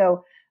mean, even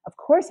though, of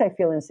course, I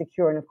feel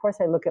insecure, and of course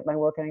I look at my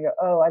work and I go,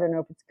 oh, I don't know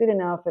if it's good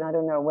enough, and I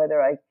don't know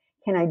whether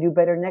can I do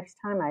better next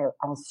time?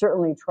 I'll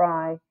certainly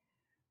try,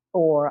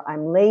 or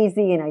I'm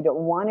lazy and I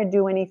don't want to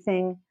do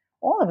anything.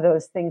 All of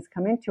those things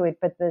come into it,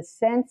 but the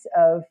sense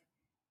of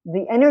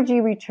the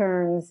energy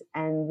returns,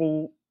 and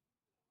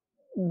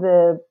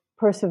the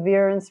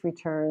perseverance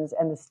returns,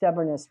 and the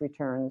stubbornness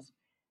returns.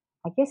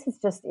 I guess it's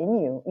just in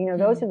you.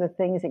 Those are the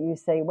things that you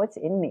say, what's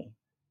in me?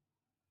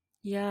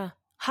 Yeah.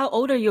 How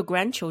old are your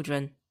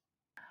grandchildren?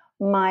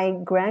 My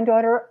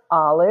granddaughter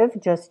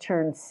Olive just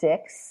turned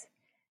 6,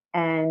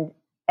 and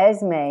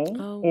Esme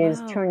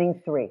is turning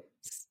 3.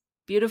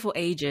 Beautiful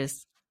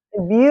ages.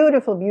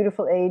 Beautiful,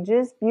 beautiful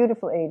ages.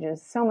 Beautiful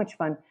ages. So much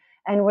fun.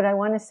 And what I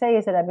want to say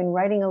is that I've been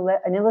writing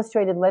an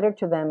illustrated letter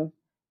to them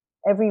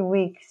every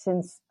week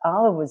since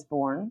Olive was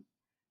born.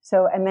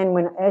 So, and then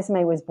when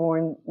Esme was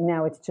born,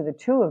 now it's to the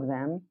 2 of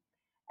them.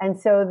 And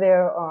so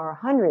there are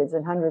hundreds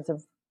and hundreds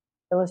of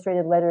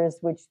illustrated letters,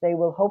 which they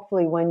will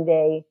hopefully one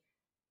day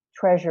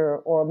treasure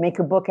or make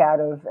a book out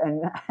of.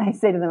 And I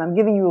say to them, I'm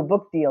giving you a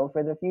book deal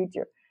for the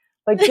future.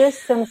 But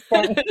just some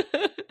sense,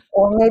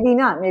 or maybe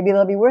not, maybe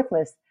they'll be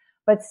worthless.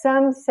 But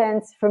some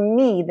sense, for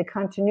me, the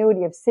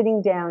continuity of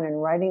sitting down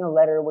and writing a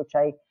letter, which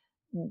I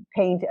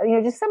paint,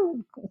 just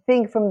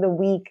something from the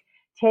week,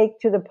 take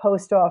to the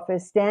post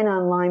office, stand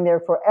online there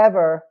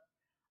forever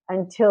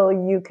until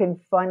you can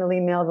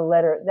finally mail the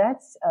letter.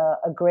 That's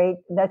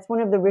that's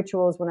one of the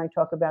rituals when I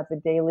talk about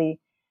the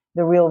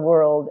real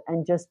world,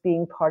 and just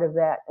being part of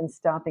that and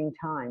stopping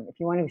time. If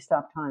you want to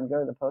stop time, go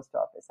to the post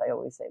office. I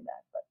always say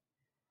that. But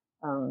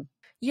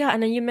yeah,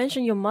 and then you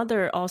mentioned your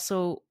mother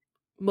also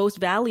most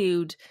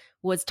valued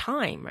was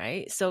time,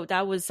 right? So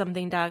that was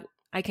something that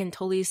I can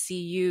totally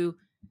see you,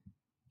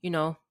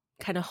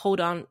 kind of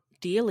hold on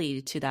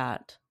dearly to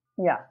that.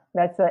 Yeah,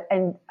 what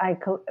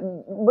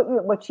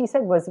she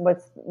said was,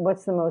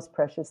 what's the most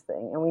precious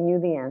thing? And we knew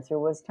the answer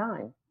was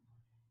time.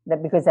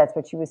 Because that's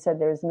what she said.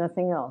 There's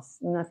nothing else.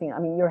 Nothing. I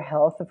mean, your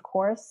health, of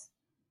course,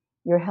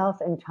 your health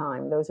and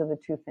time. Those are the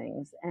 2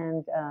 things.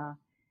 And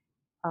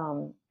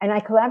I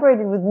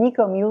collaborated with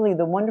Nico Muhly,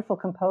 the wonderful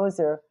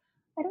composer.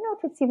 I don't know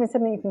if it's even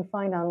something you can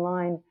find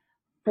online,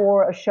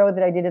 for a show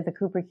that I did at the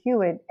Cooper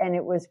Hewitt, and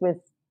it was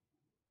with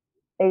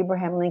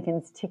Abraham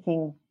Lincoln's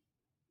ticking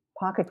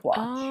pocket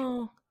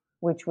watch,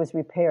 which was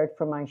repaired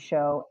for my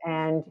show.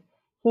 And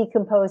he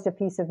composed a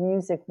piece of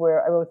music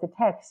where I wrote the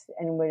text,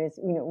 and what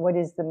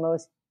is the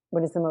most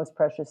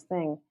precious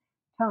thing?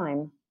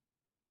 Time.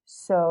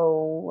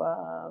 So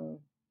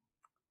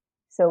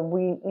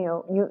we,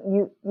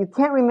 you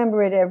can't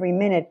remember it every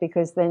minute,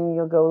 because then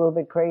you'll go a little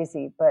bit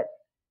crazy, but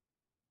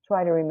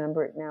try to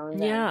remember it now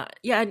and then.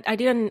 Yeah. I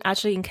didn't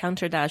actually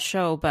encounter that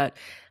show, but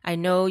I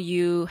know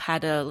you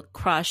had a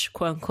crush,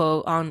 quote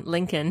unquote, on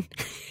Lincoln.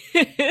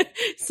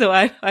 So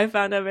I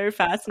found that very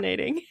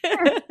fascinating.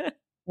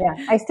 Yeah,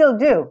 I still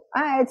do.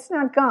 It's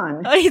not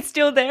gone. Oh, it's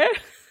still there?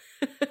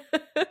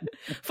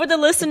 For the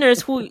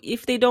listeners who,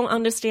 if they don't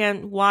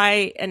understand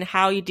why and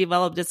how you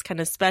developed this kind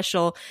of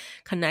special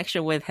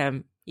connection with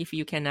him, if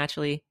you can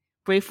actually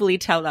briefly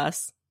tell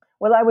us.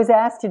 Well, I was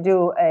asked to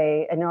do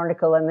an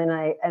article, and then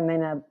I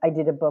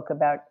did a book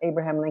about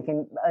Abraham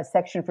Lincoln. A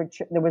section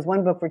there was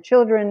one book for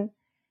children,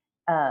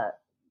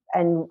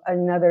 and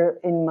another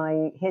in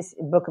my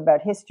book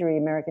about history,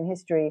 American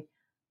history,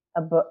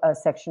 a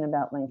section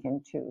about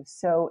Lincoln too.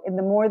 So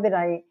the more that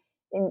I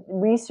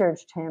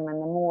researched him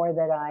and the more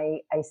that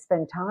I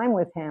spend time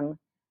with him,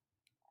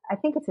 I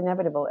think it's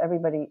inevitable.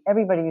 Everybody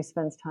who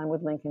spends time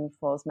with Lincoln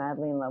falls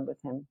madly in love with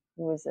him.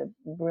 He was a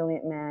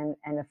brilliant man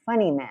and a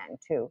funny man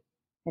too.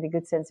 Had a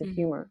good sense of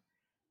humor.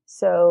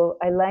 So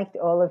I liked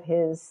all of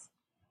his.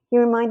 He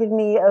reminded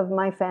me of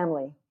my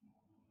family.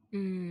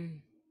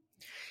 And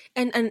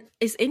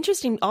it's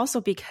interesting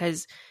also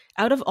because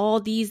out of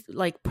all these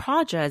like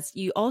projects,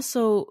 you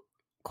also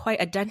quite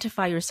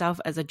identify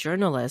yourself as a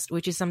journalist,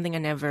 which is something I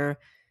never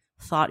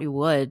thought you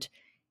would.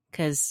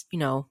 Because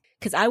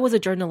I was a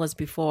journalist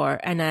before,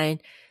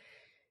 and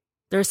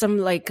there's some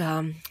like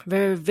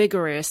very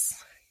vigorous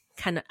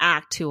kind of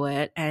act to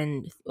it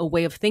and a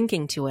way of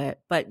thinking to it.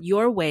 But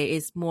your way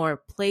is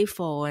more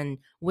playful and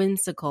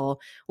whimsical,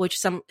 which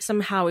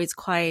somehow is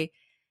quite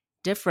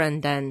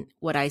different than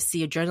what I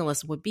see a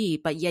journalist would be.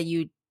 But yet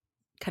you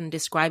kind of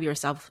describe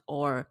yourself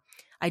or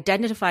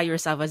identify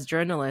yourself as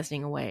journalist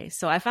in a way.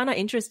 So I found that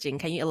interesting.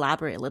 Can you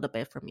elaborate a little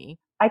bit for me?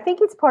 I think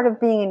it's part of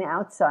being an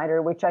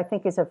outsider, which I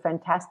think is a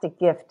fantastic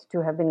gift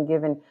to have been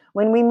given.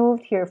 When we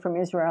moved here from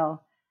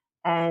Israel,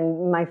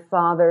 and my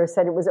father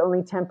said it was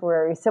only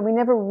temporary, so we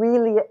never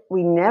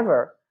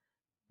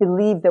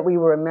believed that we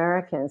were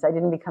Americans. I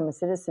didn't become a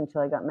citizen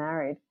until I got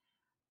married.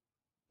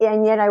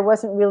 And yet I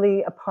wasn't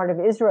really a part of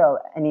Israel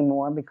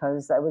anymore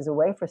because I was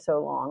away for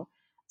so long.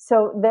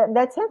 So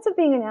that sense of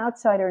being an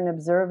outsider and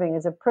observing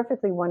is a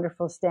perfectly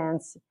wonderful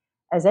stance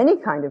as any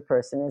kind of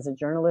person, as a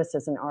journalist,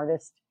 as an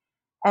artist.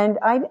 And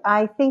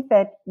I think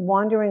that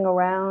wandering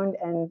around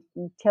and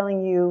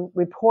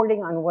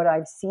reporting on what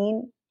I've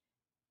seen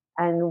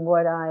and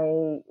what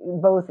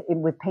both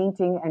with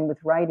painting and with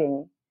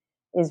writing,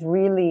 is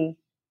really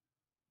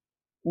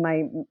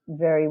my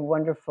very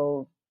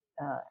wonderful,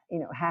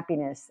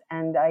 happiness.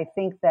 And I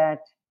think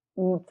that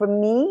for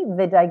me,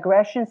 the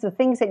digressions, the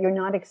things that you're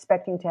not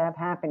expecting to have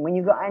happen when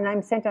you go, and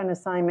I'm sent on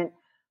assignment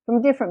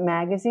from different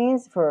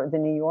magazines, for the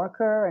New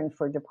Yorker and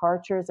for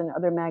Departures and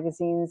other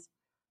magazines,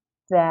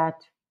 that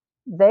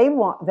they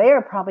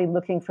are probably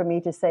looking for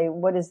me to say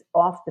what is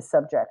off the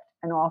subject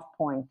and off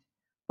point,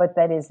 but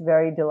that is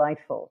very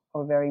delightful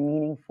or very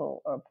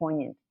meaningful or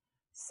poignant.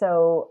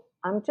 So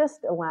I'm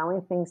just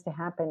allowing things to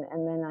happen,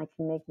 and then I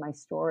can make my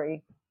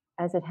story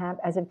as it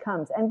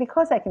comes. And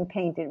because I can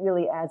paint, it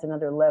really adds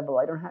another level.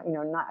 I don't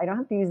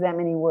have to use that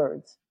many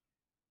words,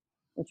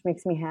 which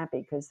makes me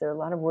happy because there are a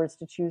lot of words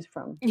to choose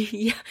from.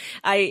 Yeah,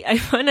 I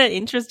find that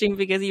interesting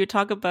because you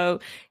talk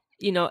about,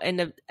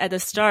 at the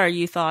start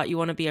you thought you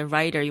want to be a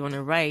writer, you want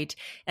to write,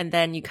 and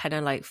then you kind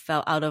of like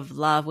fell out of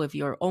love with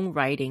your own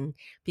writing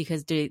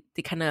because they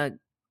kind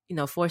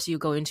of force you to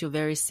go into a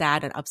very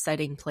sad and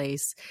upsetting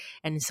place.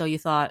 And so you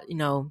thought,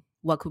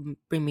 what could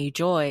bring me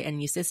joy?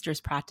 And your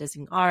sister's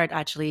practicing art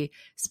actually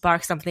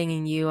sparked something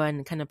in you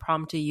and kind of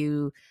prompted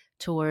you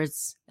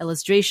towards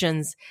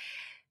illustrations.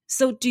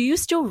 So do you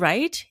still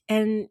write?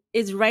 And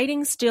is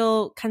writing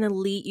still kind of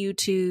lead you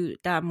to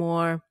that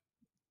more,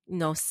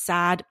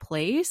 sad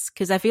place?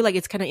 Because I feel like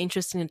it's kind of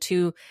interesting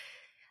too.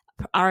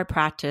 Our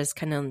practice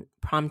kind of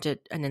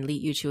prompted and then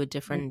lead you to a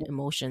different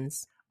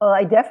emotions. Well,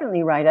 I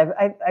definitely write.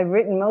 I've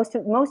written most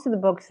of the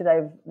books that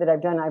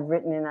I've done. I've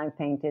written and I've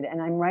painted,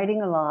 and I'm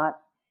writing a lot.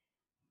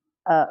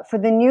 For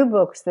the new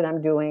books that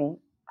I'm doing,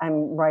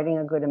 I'm writing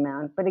a good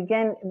amount. But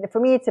again, for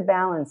me, it's a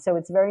balance. So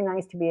it's very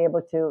nice to be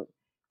able to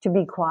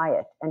be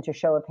quiet and to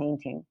show a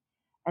painting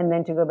and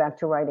then to go back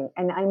to writing.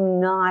 And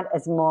I'm not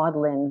as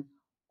maudlin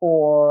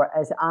or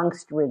as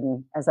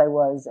angst-ridden as I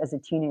was as a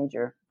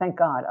teenager. Thank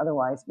God.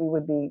 Otherwise, we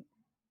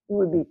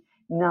would be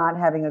not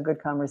having a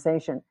good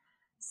conversation.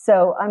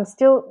 So I'm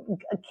still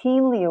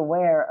keenly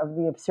aware of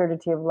the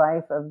absurdity of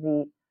life, of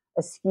the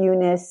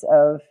askewness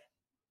of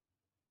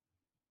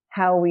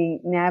how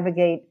we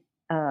navigate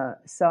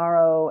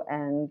sorrow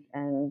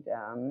and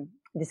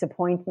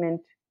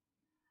disappointment.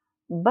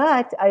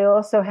 But I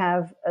also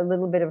have a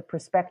little bit of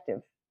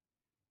perspective.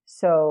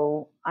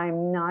 So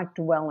I'm not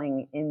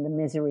dwelling in the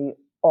misery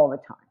all the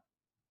time,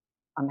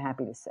 I'm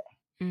happy to say.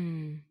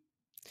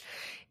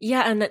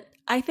 Yeah, and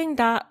I think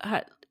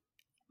that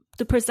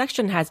the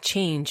perception has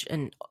changed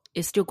and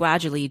is still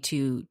gradually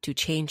to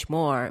change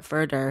more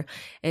further.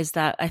 Is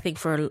that I think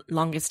for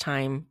longest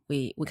time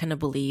we kind of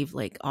believe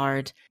like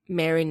art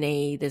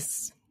marinate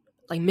this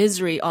like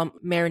misery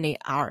marinate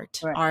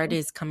art. Right. Art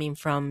is coming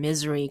from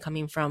misery,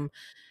 coming from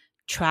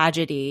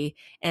tragedy,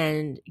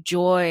 and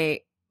joy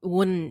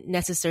wouldn't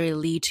necessarily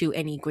lead to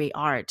any great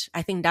art.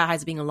 I think that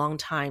has been a long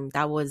time.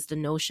 That was the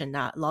notion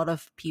that a lot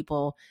of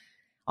people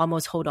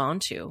almost hold on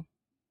to.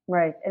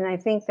 Right. And I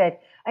think that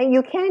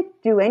you can't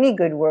do any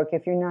good work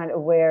if you're not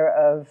aware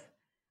of,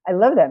 I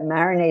love that,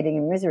 marinating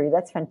in misery.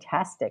 That's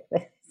fantastic.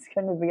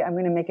 I'm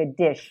going to make a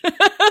dish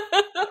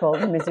called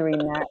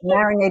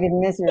marinated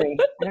misery.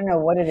 I don't know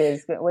what it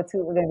is, but we're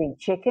going to be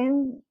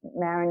chicken,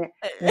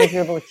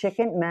 miserable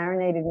chicken,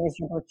 marinated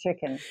miserable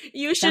chicken.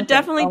 You should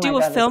definitely do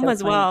a film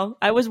as well.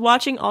 I was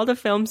watching all the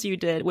films you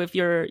did with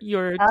your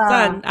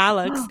son,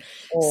 Alex.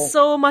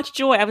 So much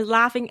joy. I was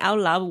laughing out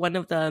loud. One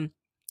of the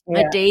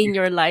A Yeah. Day in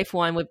Your Life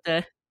one with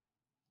the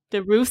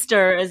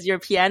rooster as your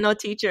piano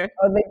teacher.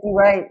 Oh,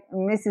 right,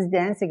 Mrs.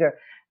 Danziger.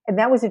 And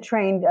that was a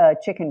trained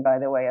chicken, by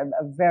the way, a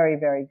very,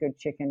 very good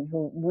chicken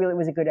who really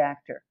was a good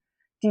actor.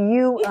 Did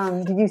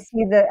you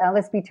see the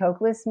Alice B.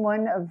 Toklas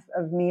one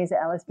of me as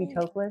Alice B.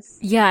 Toklas?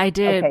 Yeah, I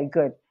did. Okay,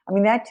 good. I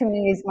mean, that to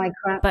me is my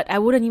crown. But I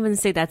wouldn't even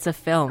say that's a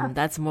film.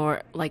 That's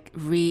more like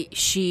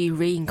she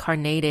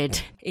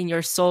reincarnated in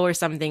your soul or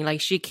something.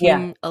 Like she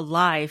came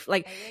alive.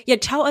 Like, yeah,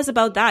 tell us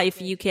about that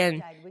if you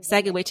can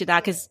segue to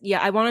that. Because,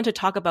 yeah, I wanted to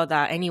talk about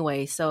that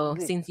anyway. So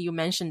since you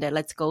mentioned it,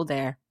 let's go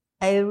there.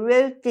 I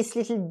wrote this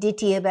little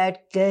ditty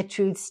about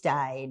Gertrude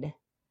Stein.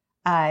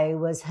 I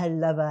was her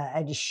lover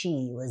and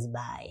she was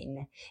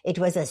mine. It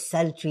was a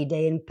sultry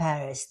day in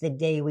Paris, the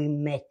day we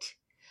met.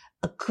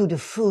 A coup de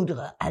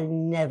foudre I'll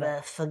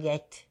never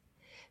forget.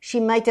 She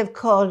might have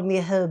called me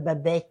her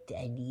Babette,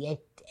 and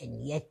yet,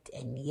 and yet,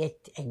 and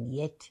yet, and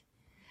yet.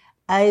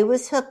 I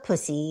was her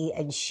pussy,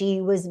 and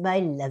she was my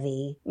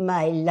lovey,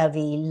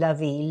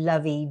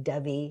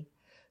 lovey-dovey.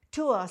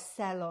 To our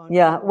salon.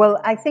 Yeah, well,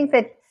 I think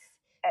that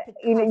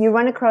you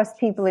run across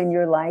people in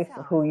your life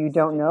who you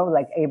don't know,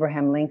 like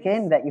Abraham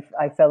Lincoln, that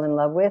I fell in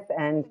love with,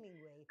 and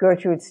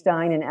Gertrude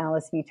Stein and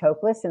Alice B.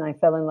 Toklas, and I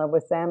fell in love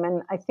with them.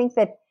 And I think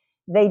that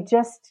they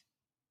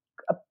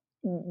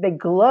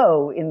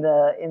glow in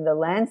the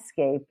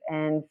landscape.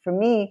 And for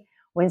me,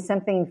 when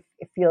something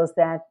feels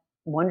that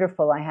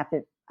wonderful, I have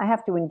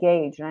to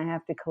engage and I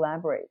have to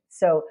collaborate.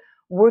 So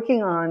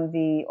working on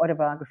the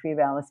autobiography of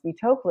Alice B.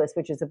 Toklas,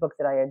 which is a book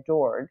that I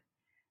adored,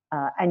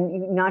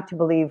 and not to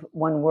believe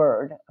one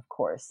word, of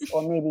course,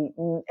 or maybe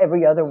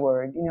every other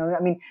word,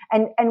 I mean,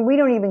 and we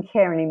don't even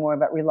care anymore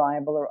about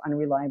reliable or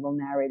unreliable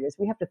narrators.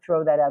 We have to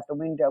throw that out the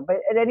window.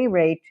 But at any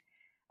rate,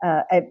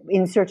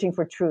 in searching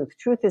for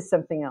truth is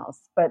something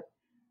else. But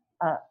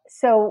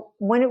so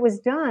when it was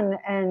done,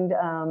 and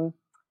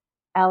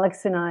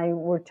Alex and I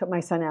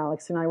my son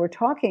Alex and I were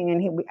talking,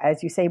 and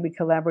as you say, we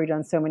collaborated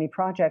on so many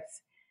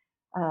projects.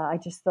 I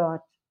just thought,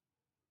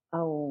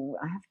 oh,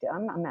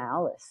 I'm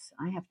Alice.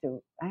 I have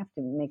to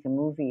make a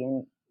movie,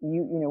 and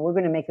we're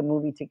going to make a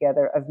movie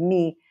together of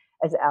me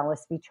as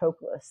Alice B.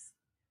 Toklas.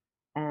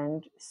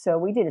 And so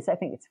we did it. I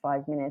think it's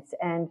 5 minutes.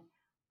 And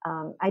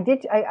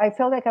I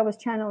felt like I was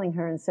channeling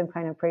her in some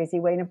kind of crazy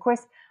way. And of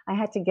course, I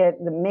had to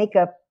get the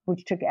makeup,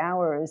 which took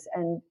hours,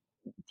 and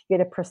to get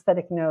a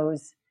prosthetic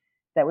nose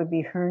that would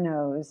be her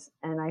nose.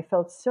 And I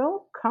felt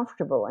so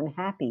comfortable and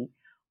happy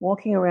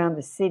walking around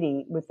the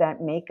city with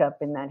that makeup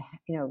and that,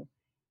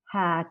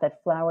 hat,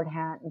 that flowered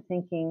hat, and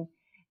thinking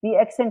the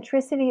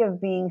eccentricity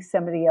of being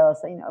somebody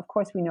else. Of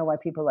course, we know why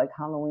people like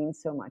Halloween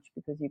so much,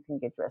 because you can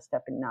get dressed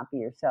up and not be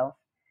yourself.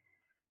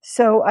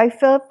 So I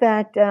felt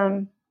that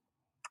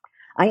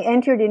I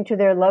entered into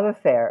their love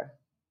affair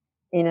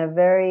in a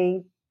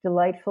very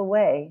delightful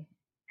way.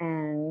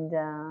 And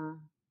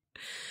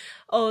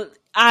oh,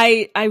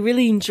 I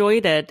really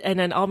enjoyed it, and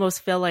then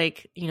almost feel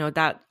like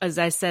that, as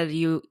I said,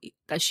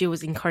 that she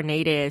was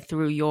incarnated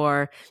through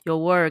your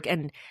work.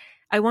 And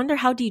I wonder,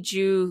 how did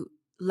you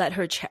let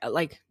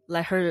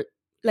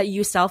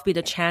yourself be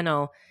the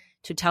channel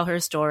to tell her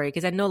story?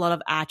 Because I know a lot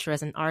of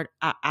actors and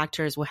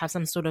actors will have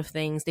some sort of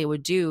things they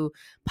would do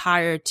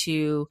prior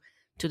to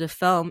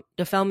the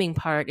filming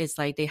part. Is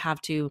like they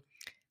have to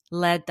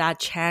let that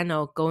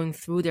channel going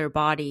through their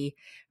body,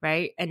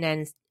 right?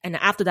 And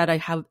after that, I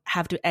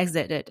have to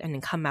exit it and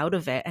then come out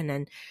of it. And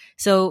then,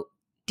 so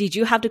did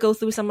you have to go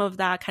through some of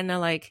that kind of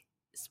like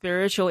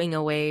spiritual, in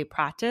a way,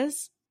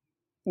 practice?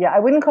 Yeah, I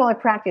wouldn't call it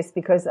practice,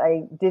 because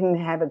I didn't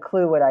have a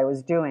clue what I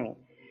was doing.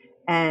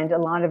 And a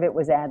lot of it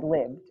was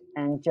ad-libbed,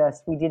 and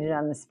just we did it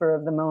on the spur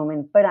of the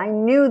moment. But I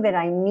knew that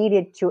I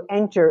needed to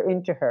enter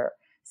into her.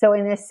 So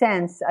in a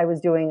sense, I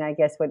was doing, I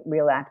guess, what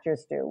real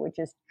actors do, which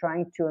is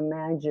trying to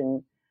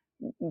imagine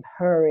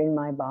her in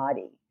my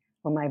body,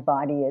 or my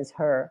body as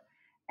her,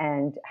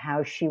 and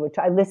how she would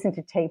I listened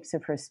to tapes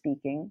of her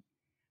speaking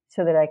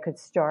so that I could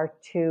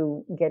start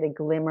to get a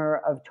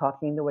glimmer of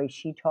talking the way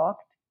she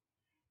talked.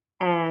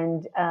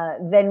 And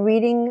then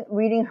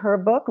reading her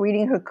book,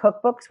 reading her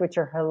cookbooks, which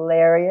are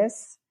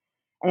hilarious.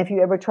 And if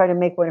you ever try to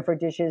make one of her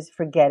dishes,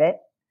 forget it.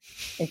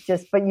 It's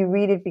just, but you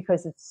read it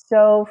because it's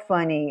so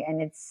funny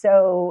and it's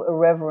so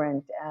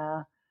irreverent.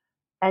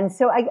 And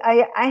so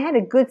I had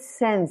a good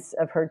sense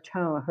of her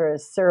tone, her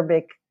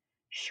acerbic,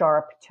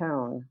 sharp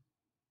tone,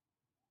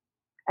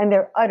 and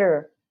their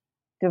utter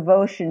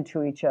devotion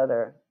to each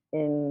other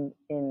in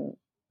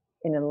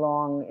a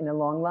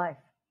long life.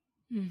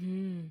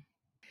 Mm-hmm.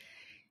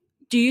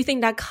 Do you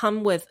think that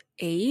come with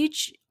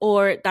age,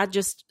 or that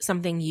just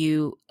something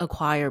you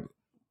acquire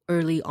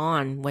early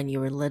on when you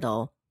were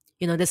little?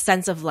 The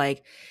sense of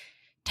like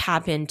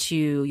tap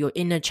into your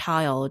inner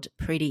child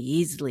pretty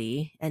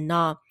easily, and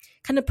not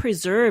kind of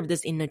preserve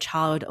this inner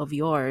child of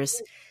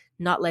yours,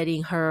 not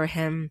letting her or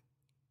him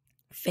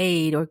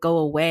fade or go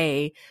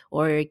away,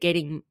 or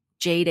getting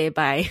jaded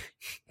by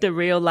the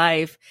real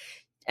life.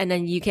 And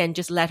then you can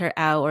just let her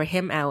out or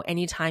him out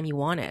anytime you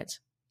want it.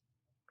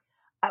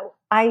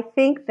 I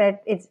think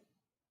that it's,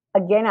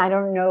 again, I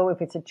don't know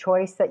if it's a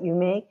choice that you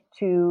make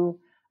to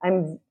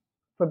I'm,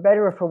 for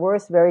better or for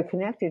worse, very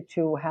connected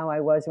to how I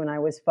was when I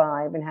was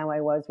 5 and how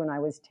I was when I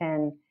was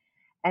 10.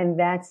 And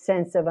that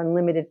sense of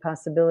unlimited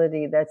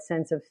possibility, that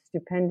sense of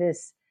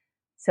stupendous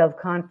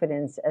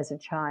self-confidence as a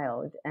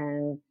child,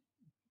 and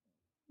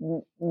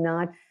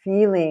not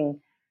feeling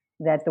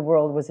that the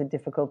world was a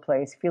difficult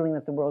place, feeling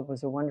that the world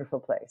was a wonderful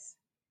place.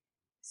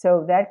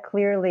 So that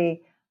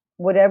clearly,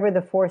 whatever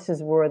the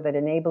forces were that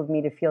enabled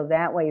me to feel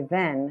that way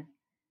then,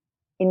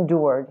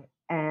 endured.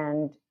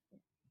 And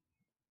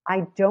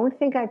I don't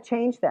think I've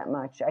changed that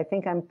much. I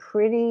think I'm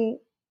pretty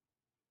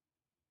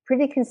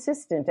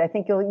consistent. I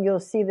think you'll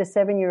see the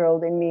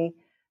 7-year-old in me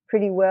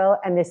pretty well.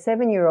 And the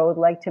 7-year-old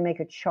liked to make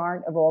a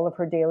chart of all of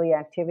her daily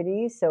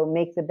activities. So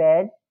make the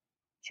bed,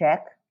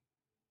 check.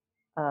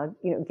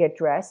 Get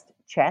dressed,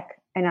 check.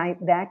 And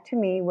that to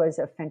me was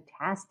a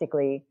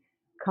fantastically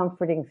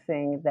comforting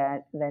thing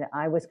that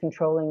I was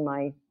controlling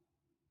my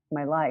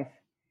life.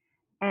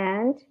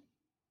 And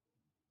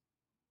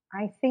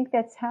I think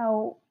that's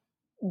how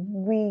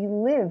we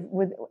live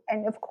with,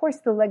 and of course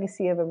the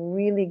legacy of a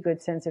really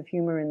good sense of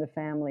humor in the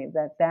family,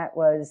 that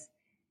was,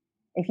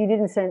 if you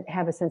didn't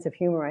have a sense of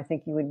humor, I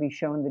think you would be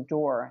shown the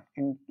door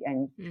and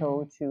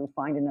told to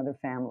find another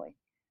family.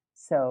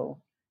 So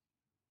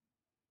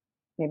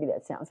maybe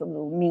that sounds a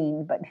little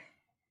mean, but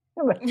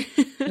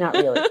not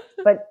really.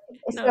 But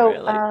not so,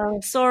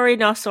 really. Sorry,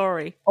 not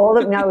sorry.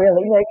 Not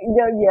really.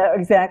 Yeah,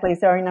 exactly.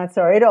 Sorry, not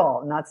sorry at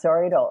all. Not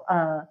sorry at all.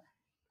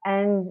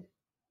 And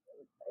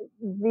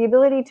the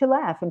ability to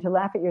laugh and to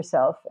laugh at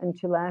yourself and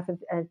to laugh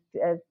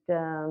at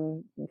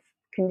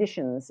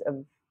conditions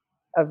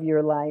of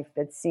your life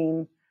that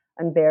seem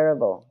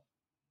unbearable.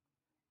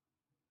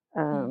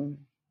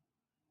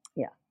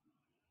 Yeah.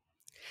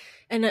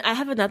 And I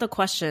have another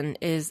question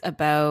is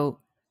about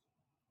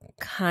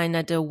kind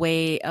of the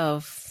way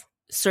of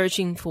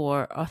searching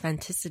for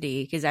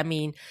authenticity. Because I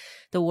mean,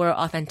 the word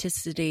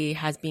authenticity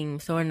has been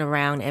thrown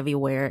around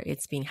everywhere.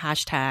 It's been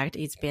hashtagged,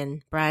 it's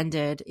been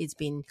branded, it's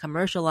been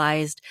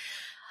commercialized.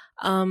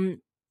 And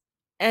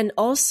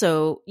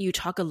also you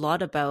talk a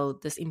lot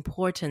about this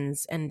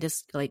importance and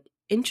this like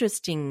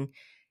interesting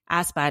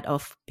aspect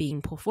of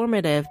being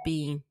performative,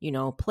 being,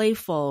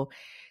 playful.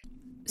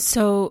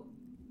 So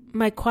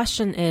my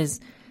question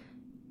is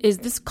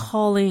this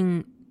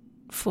calling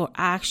for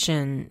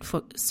action,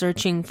 for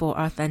searching for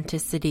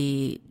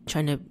authenticity,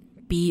 trying to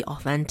be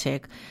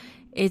authentic,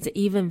 is it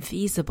even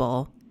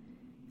feasible?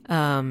 You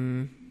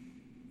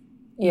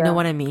know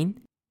what I mean?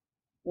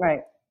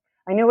 Right.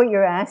 I know what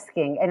you're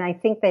asking. And I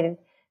think that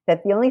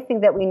the only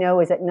thing that we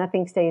know is that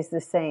nothing stays the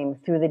same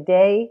through the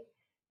day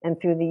and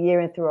through the year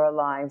and through our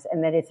lives.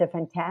 And that it's a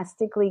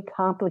fantastically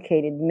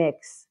complicated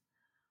mix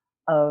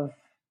of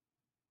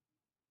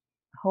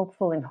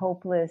hopeful and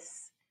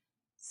hopeless,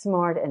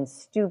 smart and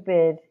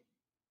stupid,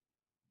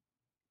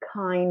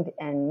 kind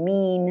and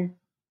mean,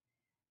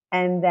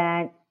 and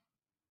that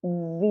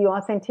the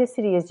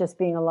authenticity is just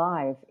being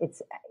alive.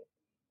 It's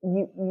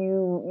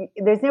you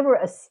there's never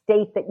a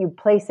state that you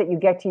place that you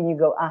get to and you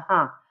go,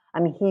 aha,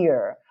 I'm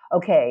here.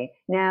 Okay,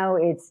 now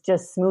it's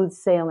just smooth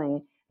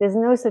sailing. There's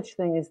no such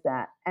thing as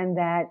that. And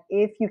that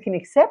if you can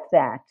accept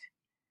that,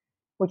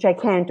 which I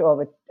can't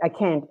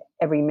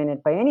every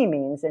minute by any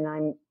means, and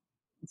I'm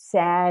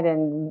sad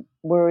and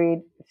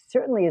worried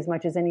certainly as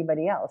much as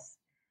anybody else.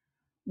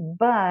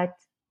 But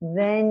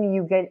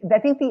then I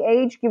think the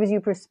age gives you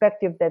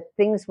perspective that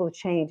things will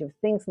change. If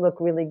things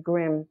look really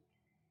grim,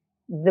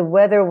 the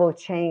weather will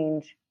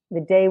change,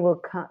 the day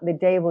will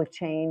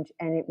change,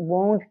 and it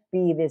won't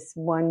be this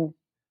one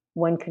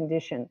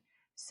condition.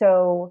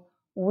 So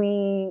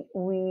I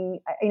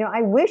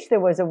wish there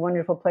was a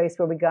wonderful place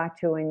where we got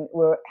to and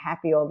we're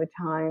happy all the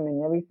time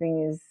and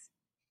everything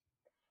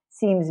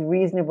seems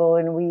reasonable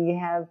and we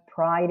have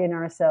pride in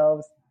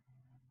ourselves.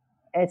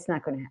 It's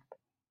not going to happen.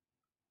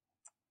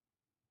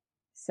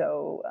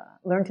 So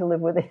learn to live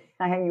with it.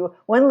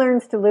 One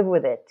learns to live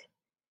with it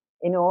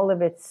in all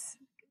of its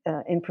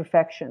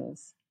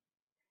imperfections.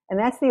 And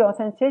that's the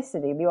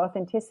authenticity. The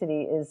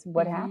authenticity is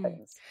what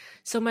happens.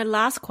 So my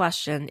last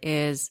question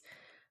is,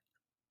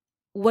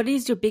 what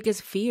is your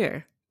biggest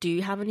fear? Do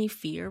you have any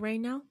fear right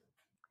now?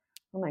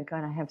 Oh my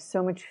God, I have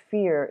so much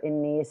fear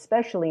in me,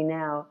 especially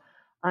now.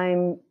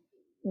 I'm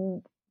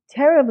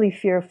terribly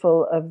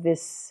fearful of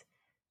this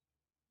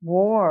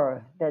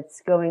war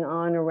that's going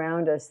on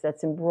around us,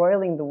 that's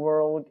embroiling the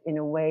world in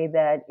a way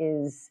that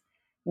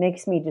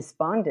makes me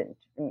despondent.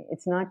 I mean,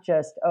 it's not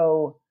just,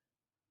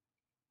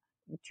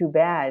 too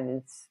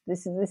bad.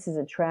 This is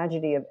a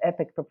tragedy of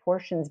epic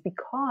proportions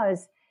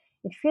because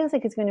it feels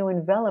like it's going to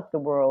envelop the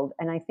world.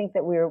 And I think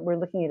that we're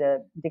looking at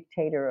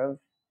a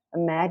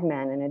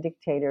madman and a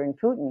dictator in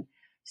Putin.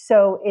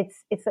 So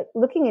it's like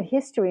looking at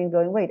history and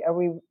going, wait, are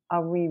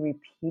we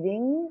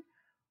repeating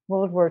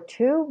World War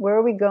II? Where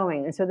are we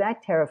going? And so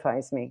that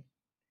terrifies me.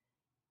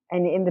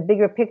 And in the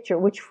bigger picture,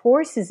 which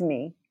forces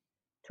me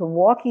to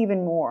walk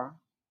even more.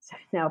 So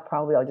now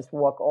probably I'll just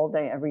walk all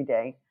day, every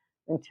day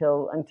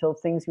until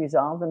things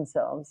resolve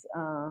themselves.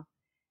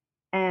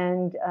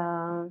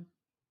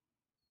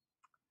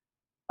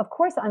 Of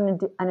course, on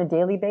a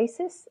daily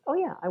basis, oh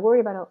yeah, I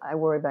worry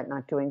about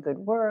not doing good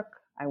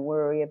work. I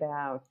worry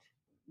about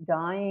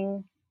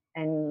dying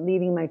and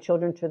leaving my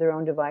children to their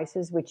own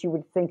devices, which you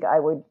would think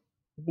I would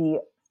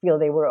feel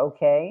they were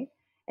okay.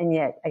 And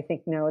yet I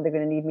think, no, they're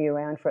going to need me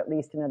around for at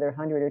least another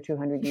 100 or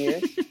 200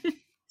 years.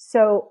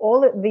 So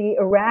all of the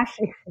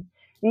irrational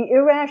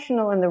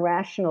and the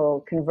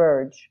rational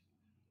converge.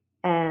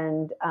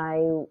 And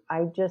I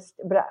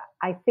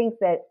think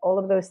that all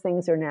of those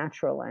things are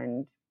natural,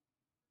 and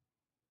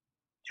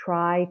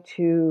try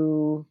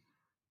to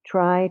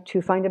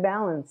find a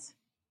balance.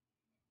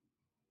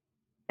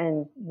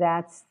 And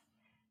that's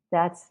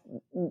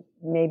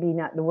maybe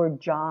not, the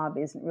word job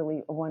isn't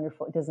really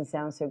wonderful. It doesn't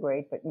sound so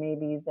great, but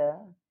maybe the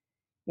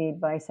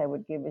advice I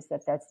would give is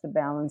that that's the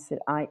balance that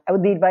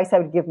the advice I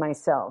would give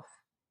myself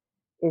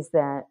is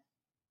that,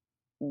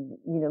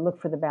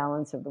 look for the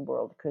balance of the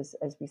world, because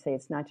as we say,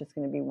 it's not just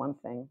going to be one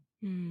thing.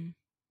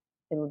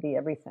 It will be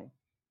everything.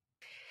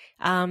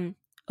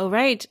 All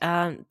right.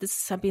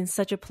 This has been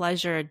such a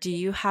pleasure. Do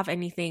you have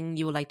anything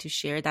you would like to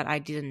share that I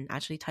didn't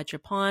actually touch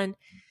upon,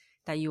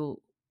 that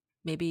you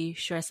maybe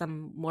share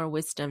some more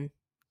wisdom?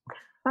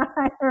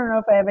 I don't know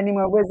if I have any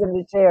more wisdom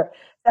to share.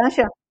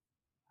 Sasha,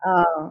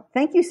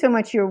 thank you so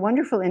much. You're a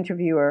wonderful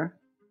interviewer.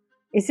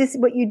 Is this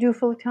what you do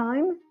full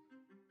time?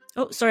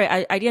 Oh, sorry.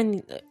 I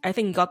didn't. I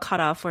think you got cut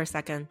off for a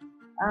second.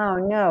 Oh,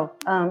 no.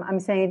 I'm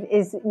saying,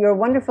 you're a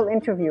wonderful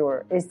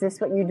interviewer. Is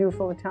this what you do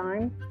full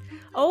time?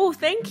 Oh,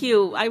 thank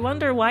you. I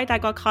wonder why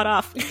that got cut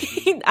off.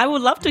 I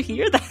would love to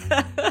hear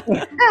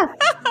that.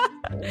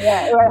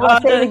 Yeah, right.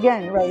 I'll say it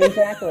again. Right,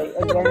 exactly.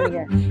 Again and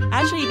again.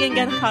 Actually, you didn't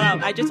get cut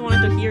off. I just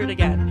wanted to hear it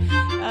again.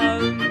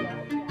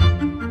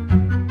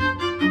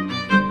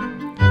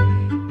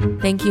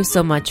 Thank you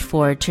so much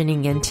for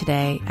tuning in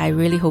today. I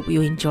really hope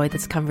you enjoyed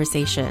this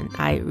conversation.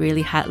 I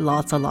really had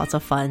lots and lots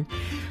of fun.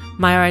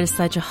 Myra is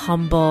such a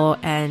humble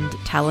and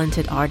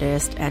talented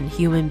artist and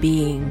human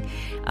being.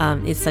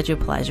 It's such a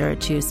pleasure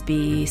to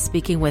be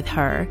speaking with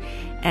her.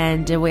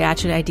 And we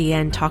actually at the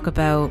end talk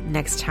about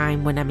next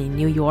time when I'm in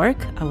New York,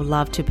 I would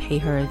love to pay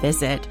her a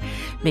visit.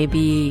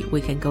 Maybe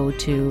we can go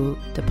to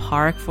the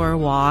park for a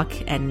walk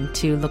and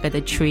to look at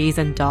the trees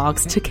and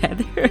dogs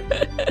together.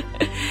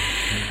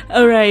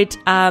 All right.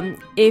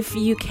 If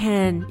you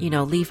can,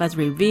 leave us a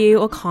review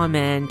or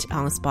comment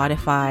on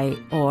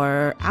Spotify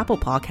or Apple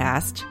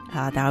Podcast,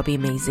 that would be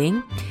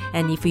amazing.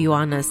 And if you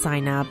want to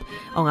sign up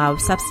on our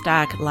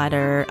Substack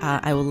letter,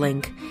 I will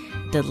link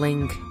the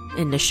link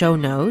in the show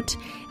note.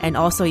 And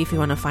also, if you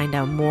want to find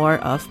out more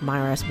of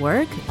Myra's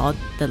work, all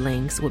the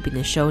links will be in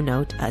the show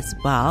note as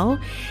well.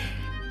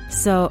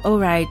 So, all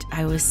right.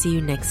 I will see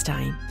you next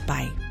time.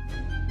 Bye.